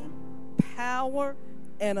 majesty, power,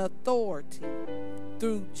 and authority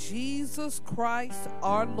through Jesus Christ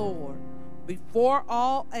our Lord, before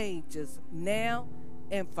all ages, now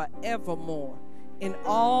and forevermore. And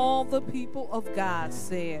all the people of God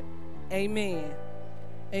said, amen.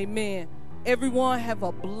 Amen. Everyone have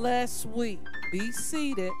a blessed week. Be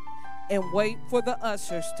seated and wait for the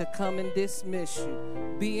ushers to come and dismiss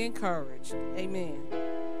you. Be encouraged. Amen.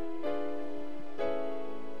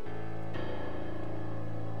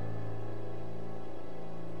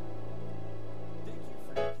 Thank you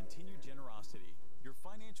for your continued generosity. Your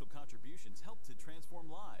financial contributions help to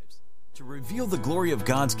transform lives, to reveal the glory of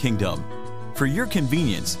God's kingdom. For your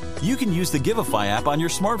convenience, you can use the Givelify app on your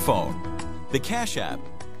smartphone, the Cash App,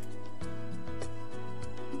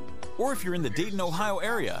 or if you're in the Dayton, Ohio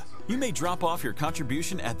area, you may drop off your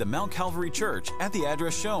contribution at the Mount Calvary Church at the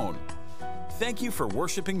address shown. Thank you for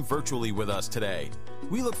worshiping virtually with us today.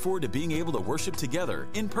 We look forward to being able to worship together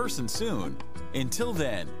in person soon. Until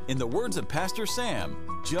then, in the words of Pastor Sam,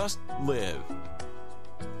 just live.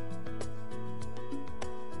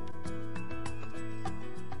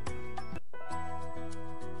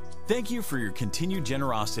 Thank you for your continued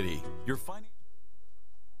generosity. Your financial